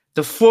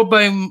 The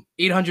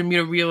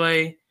 4x800-meter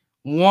relay,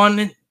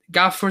 one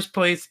got first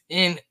place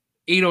in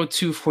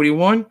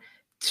 8:02.41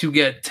 to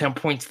get 10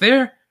 points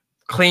there.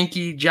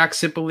 Klenke, Jack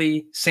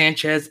Sipoli,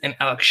 Sanchez, and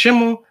Alex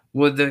Schimmel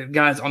were the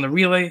guys on the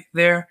relay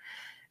there.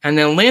 And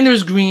then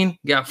Landers Green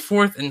got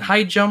fourth in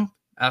high jump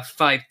at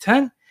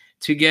 5:10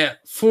 to get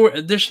 4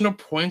 additional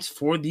points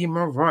for the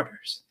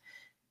Marauders.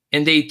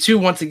 In day two,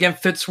 once again,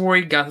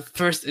 Fitzroy got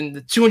first in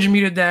the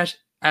 200-meter dash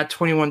at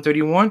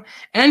 21:31,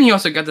 and he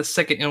also got the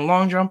second in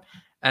long jump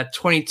at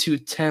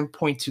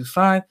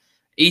 22:10.25,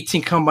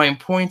 18 combined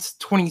points,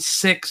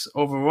 26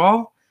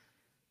 overall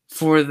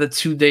for the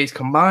 2 days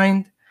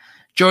combined.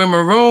 Joey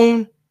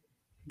Marone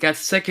got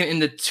second in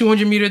the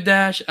 200-meter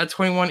dash at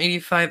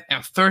 21:85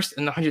 and first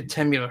in the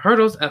 110-meter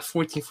hurdles at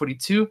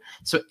 14:42.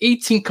 So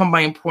 18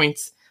 combined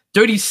points,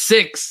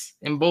 36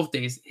 in both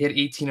days. He had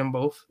 18 in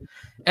both.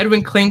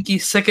 Edwin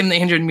Klenke second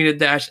in the 100-meter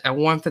dash at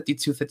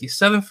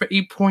 1:52.57 for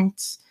 8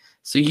 points.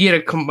 So he had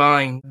a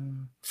combined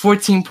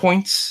 14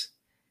 points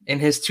in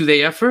his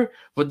 2-day effort.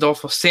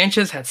 Rodolfo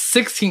Sanchez had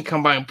 16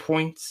 combined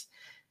points.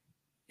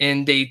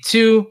 In day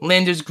two,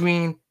 Landers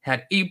Green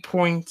had 8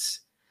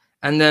 points.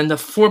 And then the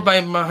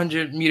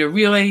 4x100-meter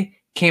relay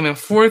came in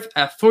fourth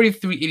at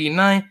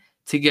 43.89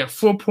 to get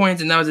 4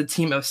 points. And that was a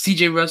team of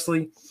CJ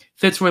Wesley,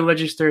 Fitzroy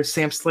Legister,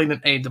 Sam Slade,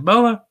 and Eddie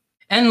DeBella.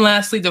 And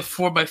lastly, the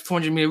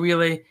 4x400-meter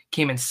relay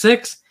came in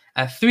sixth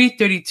at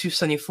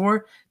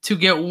 3:32.74 to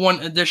get 1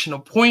 additional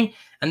point.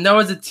 And that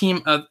was a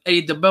team of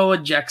Eddie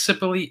DeBella, Jack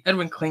Sipoli,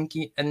 Edwin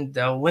Klenke, and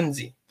Del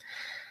Lindsay.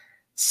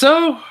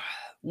 So,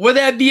 would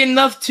that be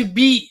enough to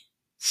beat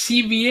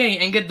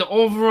CBA and get the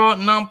overall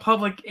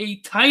non-public A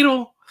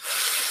title?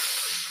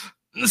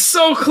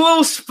 So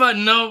close, but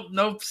nope.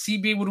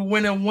 CBA would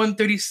win at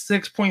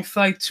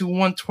 136.5 to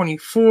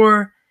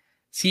 124.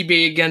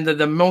 CBA again,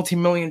 the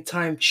multi-million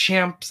time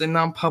champs in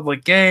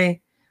non-public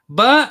A.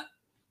 But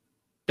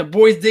the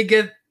boys did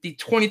get the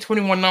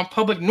 2021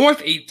 non-public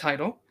North 8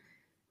 title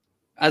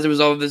as a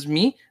result of this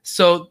meet.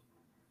 So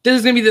this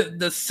is going to be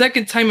the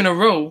second time in a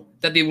row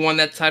that they won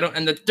that title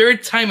and the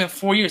third time in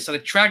 4 years. So the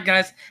track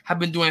guys have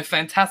been doing a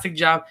fantastic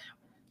job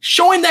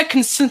showing that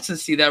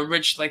consistency that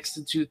Rich likes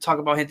to talk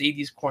about in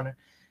the AD's corner.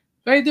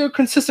 Right? They're a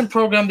consistent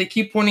program. They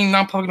keep winning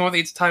non-public North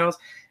 8 titles.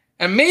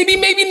 And maybe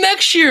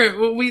next year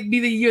will be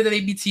the year that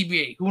they beat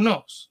TBA. Who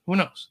knows?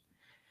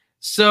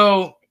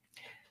 So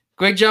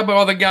great job by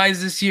all the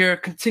guys this year.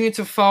 Continue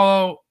to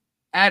follow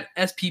at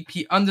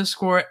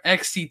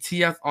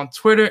SPP_XCTF on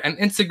Twitter and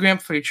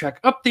Instagram for your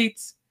track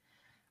updates.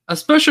 A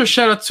special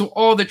shout out to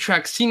all the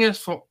track seniors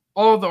for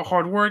all the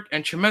hard work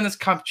and tremendous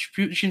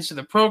contributions to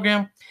the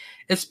program,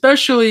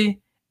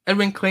 especially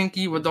Edwin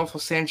Klinke, Rodolfo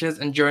Sanchez,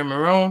 and Jerry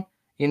Marone.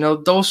 You know,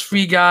 those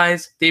three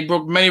guys, they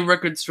broke many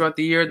records throughout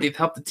the year. They've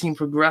helped the team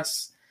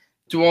progress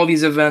through all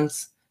these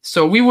events.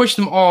 So we wish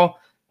them all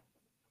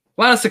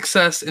a lot of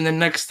success in the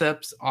next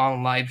steps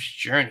on life's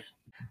journey.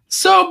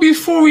 So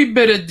before we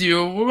bid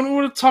adieu, we're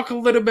going to talk a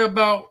little bit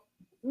about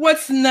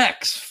what's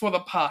next for the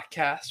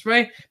podcast,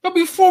 right? But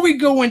before we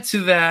go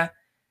into that,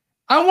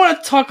 I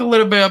want to talk a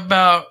little bit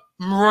about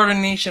Marauder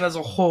Nation as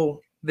a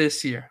whole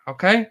this year,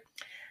 okay?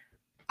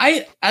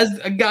 As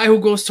a guy who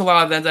goes to a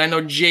lot of events, I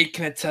know Jake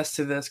can attest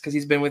to this because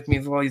he's been with me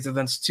at all these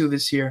events too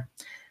this year.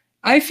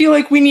 I feel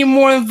like we need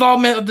more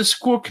involvement of the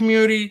school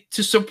community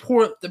to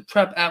support the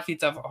prep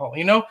athletes as a whole.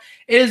 You know,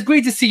 it is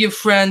great to see your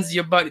friends,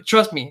 your buddy.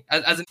 Trust me,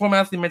 as a former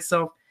athlete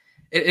myself,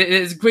 it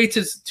is great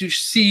to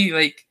see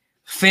like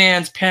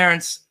fans,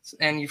 parents,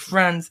 and your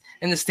friends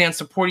in the stands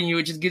supporting you.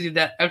 It just gives you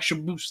that extra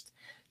boost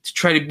to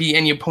try to beat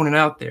any opponent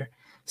out there.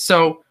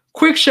 So,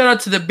 quick shout out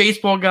to the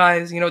baseball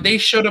guys. You know, they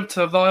showed up to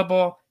the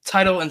volleyball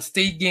title and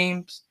state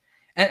games,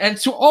 and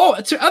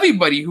to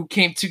everybody who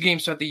came to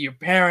games throughout the year,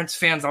 parents,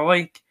 fans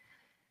alike.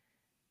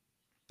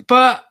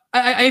 But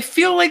I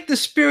feel like the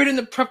spirit in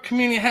the prep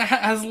community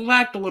has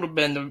lacked a little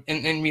bit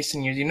in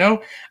recent years, you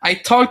know? I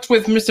talked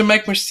with Mr.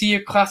 Mike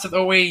Mercia, class of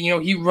 08, you know,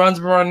 he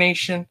runs Marauder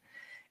Nation,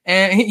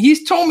 and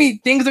he's told me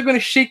things are going to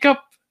shake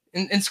up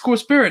in school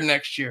spirit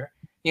next year.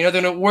 You know,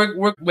 they're going to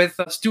work with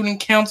student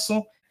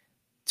council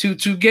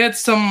to get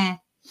some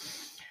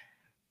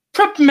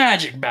prep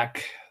magic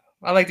back.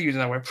 I like to use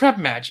that word, prep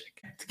magic,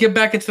 to get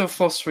back into the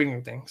full swing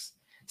of things.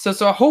 So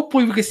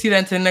hopefully we can see that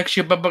into next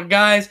year. But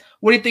guys,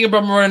 what do you think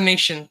about Marauder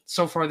Nation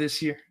so far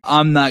this year?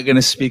 I'm not going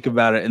to speak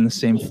about it in the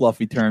same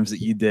fluffy terms that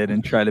you did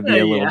and try to be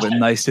a little bit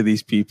nice to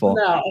these people.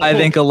 No. I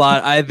think a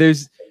lot.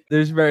 There's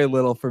very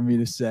little for me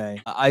to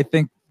say. I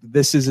think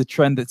this is a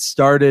trend that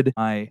started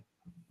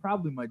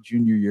probably my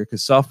junior year,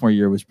 because sophomore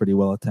year was pretty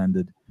well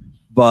attended.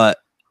 But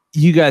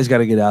you guys got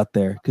to get out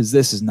there because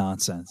this is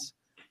nonsense.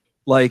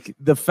 Like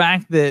the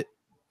fact that,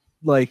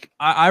 like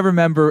I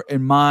remember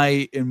in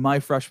my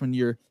freshman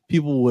year,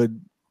 people would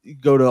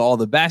go to all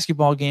the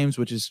basketball games,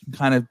 which is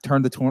kind of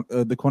turned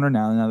the corner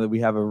now that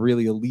we have a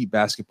really elite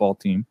basketball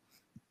team.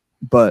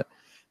 But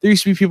there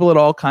used to be people at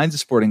all kinds of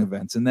sporting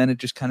events, and then it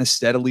just kind of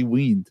steadily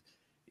weaned,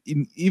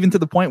 even to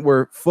the point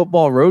where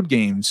football road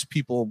games,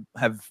 people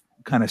have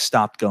kind of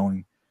stopped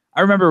going.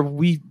 I remember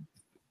we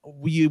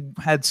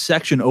had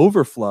section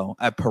overflow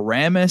at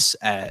Paramus,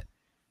 at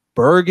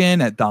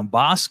Bergen, at Don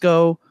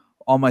Bosco,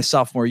 all my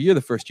sophomore year, the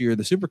first year of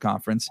the Super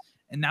Conference,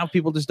 and now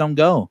people just don't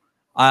go.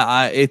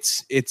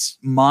 It's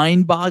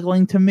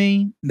mind-boggling to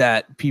me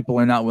that people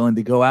are not willing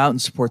to go out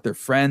and support their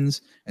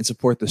friends and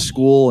support the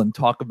school and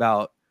talk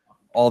about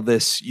all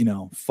this, you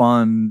know,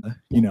 fun,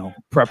 you know,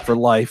 prep for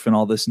life and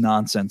all this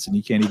nonsense, and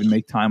you can't even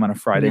make time on a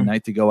Friday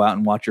night to go out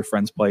and watch your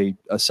friends play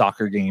a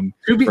soccer game,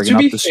 bringing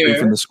up the street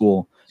from the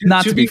school.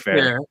 Not to be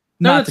fair.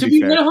 Not to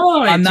be fair.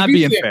 I'm not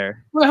being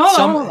fair. Wait, hold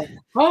on.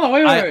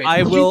 Wait.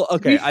 I will.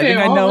 Okay, I think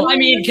I know. I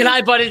mean, can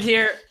I butt in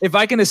here? If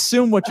I can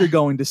assume what you're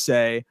going to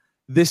say,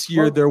 this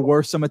year there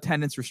were some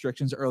attendance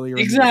restrictions earlier.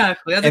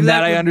 Exactly. And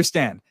that I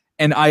understand.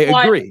 And I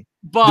agree.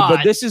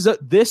 But this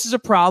is a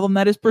problem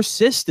that has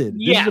persisted.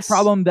 Yes. This is a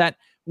problem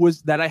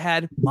that I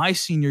had my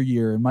senior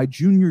year and my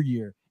junior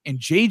year and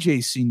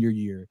JJ's senior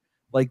year.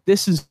 Like,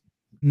 this is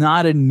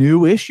not a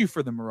new issue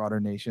for the Marauder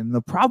Nation.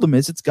 The problem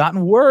is it's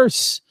gotten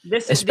worse,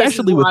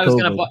 especially with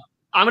COVID.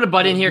 I'm going to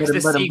butt in here because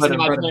this speaks to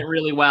my point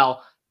really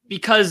well.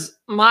 Because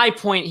my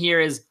point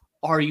here is,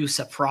 are you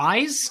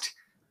surprised?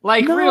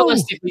 Like, No.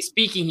 Realistically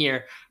speaking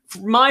here,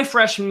 my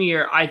freshman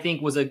year, I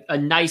think, was a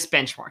nice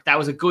benchmark. That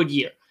was a good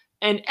year.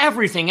 And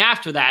everything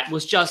after that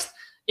was just,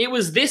 it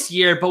was this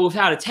year, but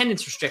without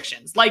attendance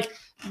restrictions. Like,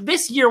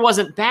 this year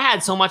wasn't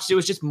bad so much. It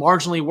was just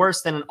marginally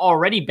worse than an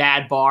already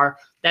bad bar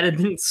that had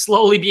been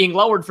slowly being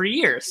lowered for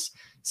years.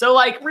 So,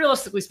 like,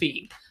 realistically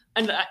speaking,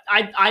 and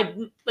I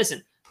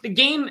listen,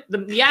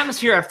 the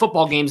atmosphere at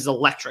football games is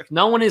electric.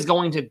 No one is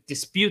going to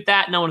dispute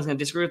that. No one is going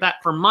to disagree with that.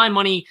 For my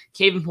money,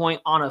 Cave Point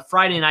on a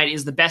Friday night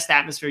is the best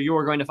atmosphere you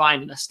are going to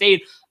find in a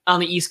state on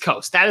the East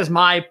Coast. That is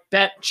my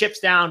bet, chips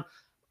down.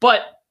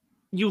 But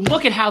you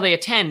look at how they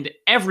attend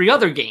every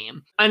other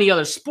game, any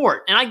other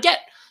sport, and I get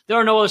there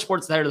are no other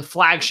sports that are the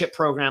flagship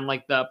program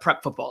like the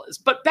prep football is.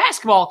 But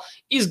basketball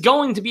is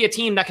going to be a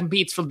team that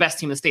competes for the best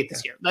team in the state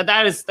this year.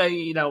 That is the,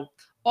 you know,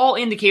 all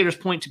indicators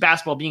point to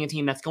basketball being a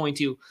team that's going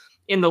to,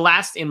 in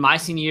my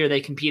senior year, they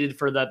competed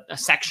for the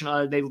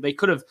section. They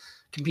could have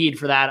competed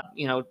for that,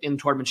 you know, in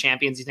tournament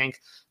champions, you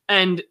think.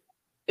 And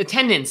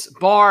attendance,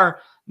 bar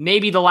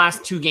maybe the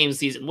last 2 games of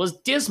the season, was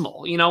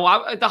dismal. You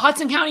know, the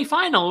Hudson County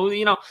final,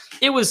 you know,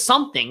 it was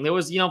something. There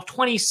was, you know,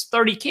 20,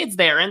 30 kids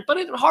there, but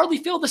it hardly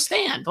filled the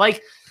stand.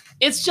 Like,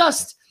 it's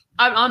just,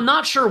 I'm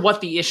not sure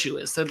what the issue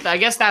is. So I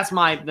guess that's the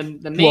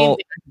main thing I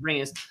bring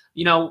is,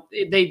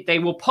 they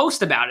will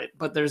post about it,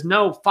 but there's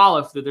no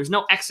follow through. There's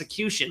no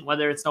execution,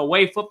 whether it's an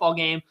away football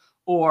game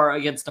or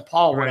against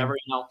DePaul or whatever,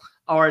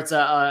 or it's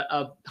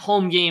a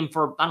home game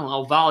for, I don't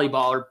know,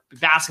 volleyball or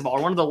basketball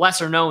or one of the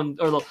lesser known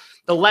or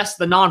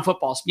the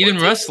non-football sports.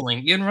 Even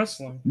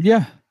wrestling.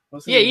 Yeah.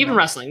 Yeah, even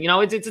wrestling.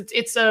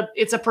 It's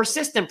a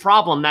persistent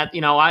problem that,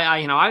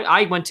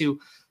 I went to,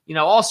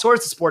 all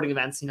sorts of sporting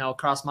events,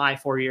 across my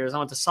 4 years. I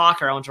went to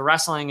soccer, I went to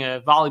wrestling,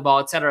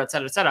 volleyball, et cetera, et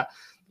cetera, et cetera.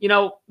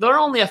 There are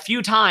only a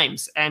few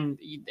times, and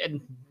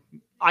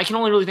I can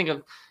only really think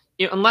of,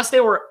 unless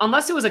it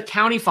was a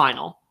county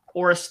final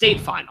or a state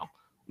final,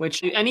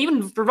 and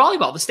even for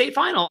volleyball, the state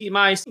final,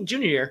 my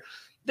junior year,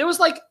 there was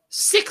like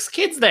 6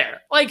 kids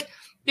there. Like,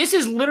 this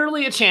is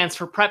literally a chance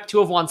for Prep to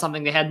have won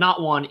something they had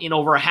not won in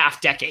over a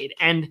half decade,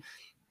 and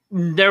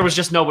there was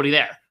just nobody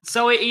there.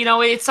 So,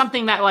 it's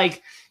something that,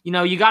 like,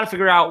 you got to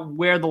figure out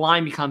where the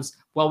line becomes,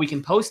 well, we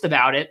can post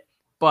about it,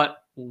 but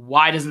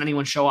why doesn't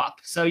anyone show up?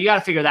 So you got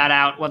to figure that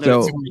out, whether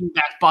it's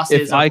back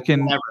buses if I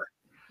can, whatever.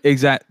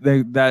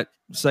 Exactly. That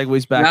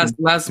segues back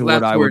to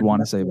what I would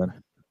want to say about it.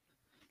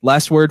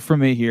 Last word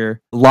from me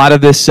here. A lot of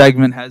this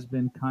segment has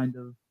been kind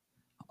of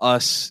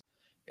us.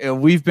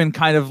 We've been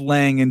kind of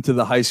laying into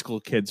the high school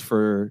kids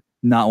for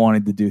not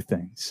wanting to do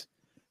things.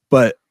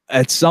 But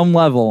at some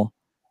level,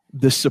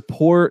 the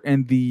support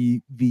and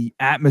the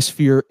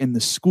atmosphere in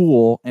the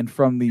school and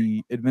from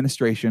the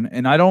administration,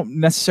 and I don't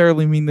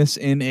necessarily mean this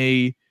in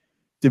a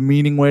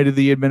demeaning way to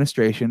the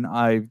administration.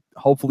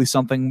 Hopefully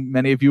something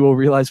many of you will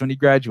realize when you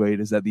graduate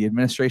is that the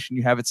administration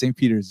you have at St.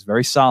 Peter's is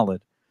very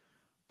solid,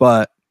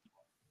 but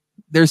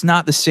there's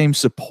not the same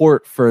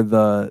support for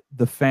the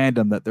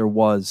fandom that there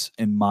was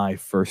in my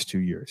first 2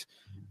 years.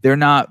 They're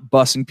not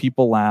bussing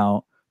people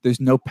out. There's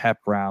no pep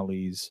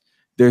rallies.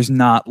 There's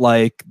not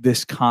like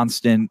this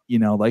constant,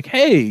 like,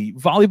 hey,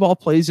 volleyball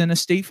plays in a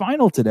state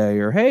final today,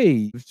 or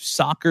hey,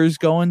 soccer's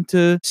going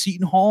to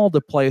Seton Hall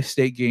to play a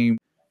state game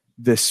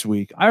this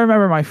week. I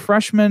remember my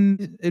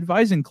freshman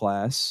advising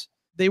class,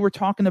 they were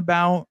talking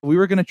about we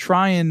were going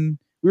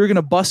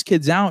to bus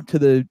kids out to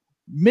the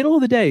middle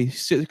of the day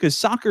because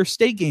soccer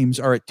state games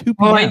are at 2 p.m.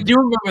 Oh, I do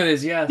remember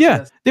this.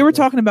 Yes. They were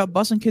talking about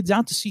busing kids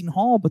out to Seton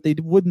Hall, but they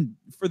wouldn't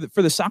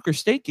for the soccer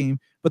state game,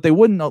 but they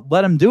wouldn't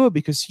let them do it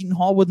because Seton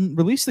Hall wouldn't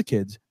release the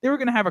kids. They were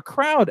going to have a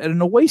crowd at an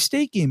away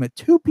state game at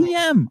 2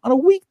 p.m. on a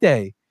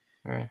weekday.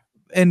 Right.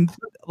 And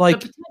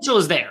like the potential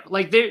is there.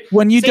 Like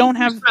when you don't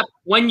have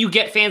when you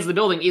get fans in the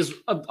building is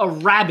a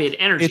rabid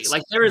energy.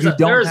 Like there is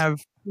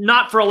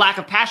not for a lack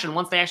of passion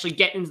once they actually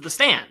get into the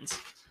stands.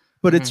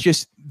 But it's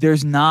just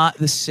there's not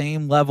the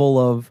same level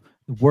of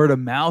word of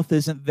mouth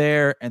isn't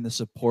there and the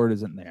support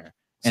isn't there.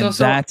 And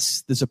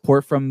that's the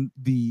support from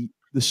the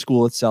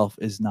school itself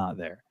is not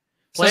there.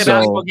 Play a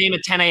basketball game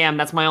at 10 a.m.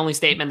 That's my only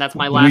statement. That's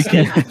my last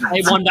game. I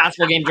played one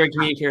basketball game during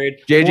community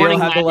period. JJ will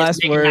have the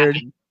last word.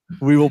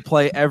 We will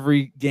play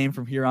every game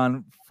from here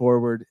on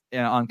forward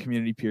on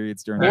community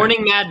periods during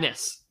Morning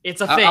Madness.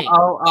 It's a thing.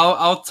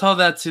 I'll tell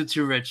that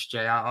to Rich,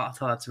 Jay. I'll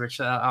tell that to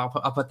Rich.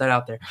 I'll put that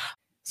out there.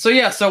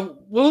 So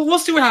we'll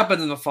see what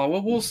happens in the fall.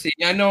 We'll see.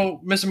 I know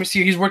Mr.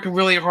 Mercier, he's working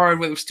really hard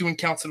with student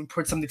council to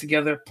put something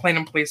together, plan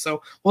in place.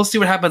 So we'll see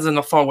what happens in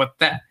the fall with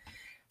that.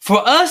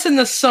 For us in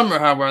the summer,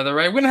 however,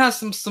 right, we're gonna have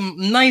some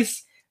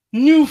nice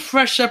new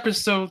fresh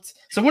episodes.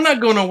 So we're not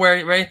going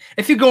nowhere, right?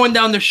 If you're going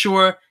down the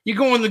shore, you're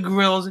going to the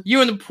grills,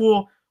 you're in the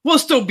pool, we'll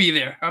still be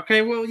there.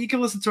 Okay, well, you can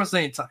listen to us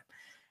anytime.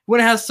 We're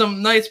gonna have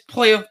some nice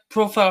player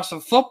profiles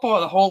for football,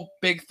 the whole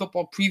big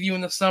football preview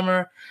in the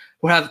summer.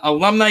 We'll have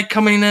alumni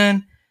coming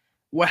in.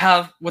 We'll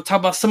talk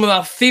about some of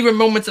our favorite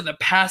moments of the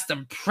past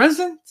and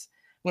present.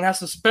 We'll have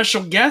some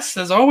special guests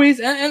as always,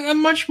 and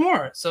much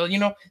more. So,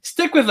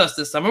 stick with us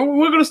this summer.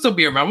 We're going to still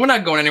be around. We're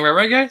not going anywhere,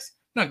 right, guys?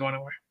 Not going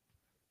anywhere.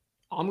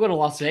 I'm going to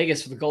Las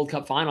Vegas for the Gold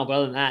Cup final, but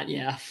other than that,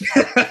 yeah.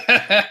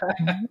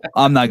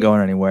 I'm not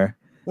going anywhere.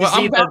 Well,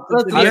 I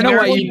don't know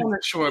why you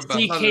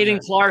see Caden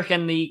Clark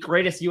and the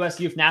greatest U.S.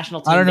 youth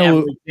national team I don't know.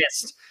 ever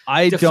exist.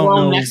 I don't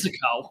know.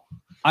 Mexico.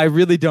 I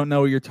really don't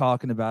know what you're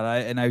talking about.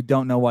 I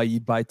don't know why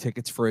you'd buy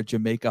tickets for a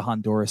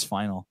Jamaica-Honduras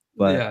final.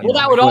 But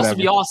that would also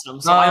be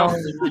awesome. So I don't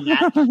really mind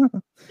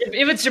that.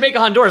 If it's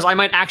Jamaica-Honduras, I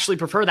might actually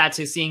prefer that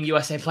to seeing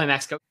USA play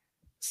Mexico.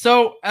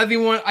 So,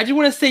 everyone, I just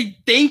want to say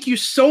thank you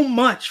so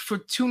much for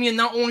tuning in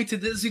not only to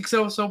this week's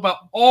episode, but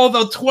all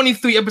the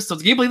 23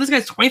 episodes. Can you believe this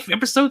guy's 23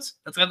 episodes?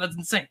 That's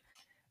insane.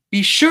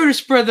 Be sure to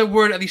spread the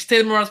word of the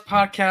State of the Marauders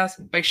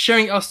podcast by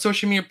sharing our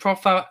social media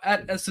profile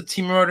at SOT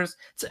Marauders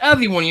to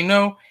everyone you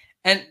know.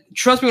 And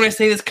trust me when I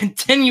say this,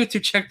 continue to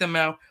check them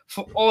out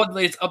for all the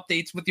latest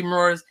updates with the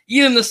Marauders.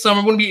 Even this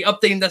summer, we're going to be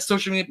updating that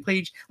social media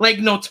page like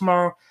no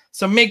tomorrow.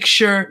 So make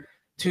sure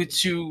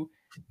to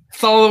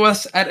follow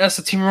us at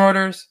SOT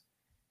Marauders.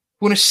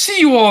 We're going to see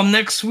you all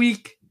next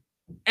week.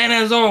 And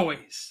as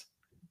always,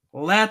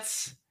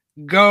 let's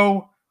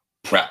go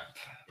Prep.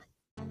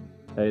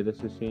 Hey, this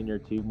is Senior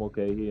Team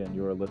Mulcahy, and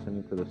you are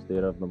listening to the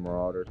State of the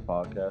Marauders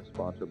podcast,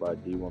 sponsored by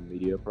D1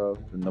 Media Pro,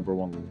 the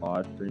 #1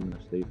 live stream in the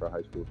state for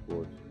high school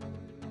sports.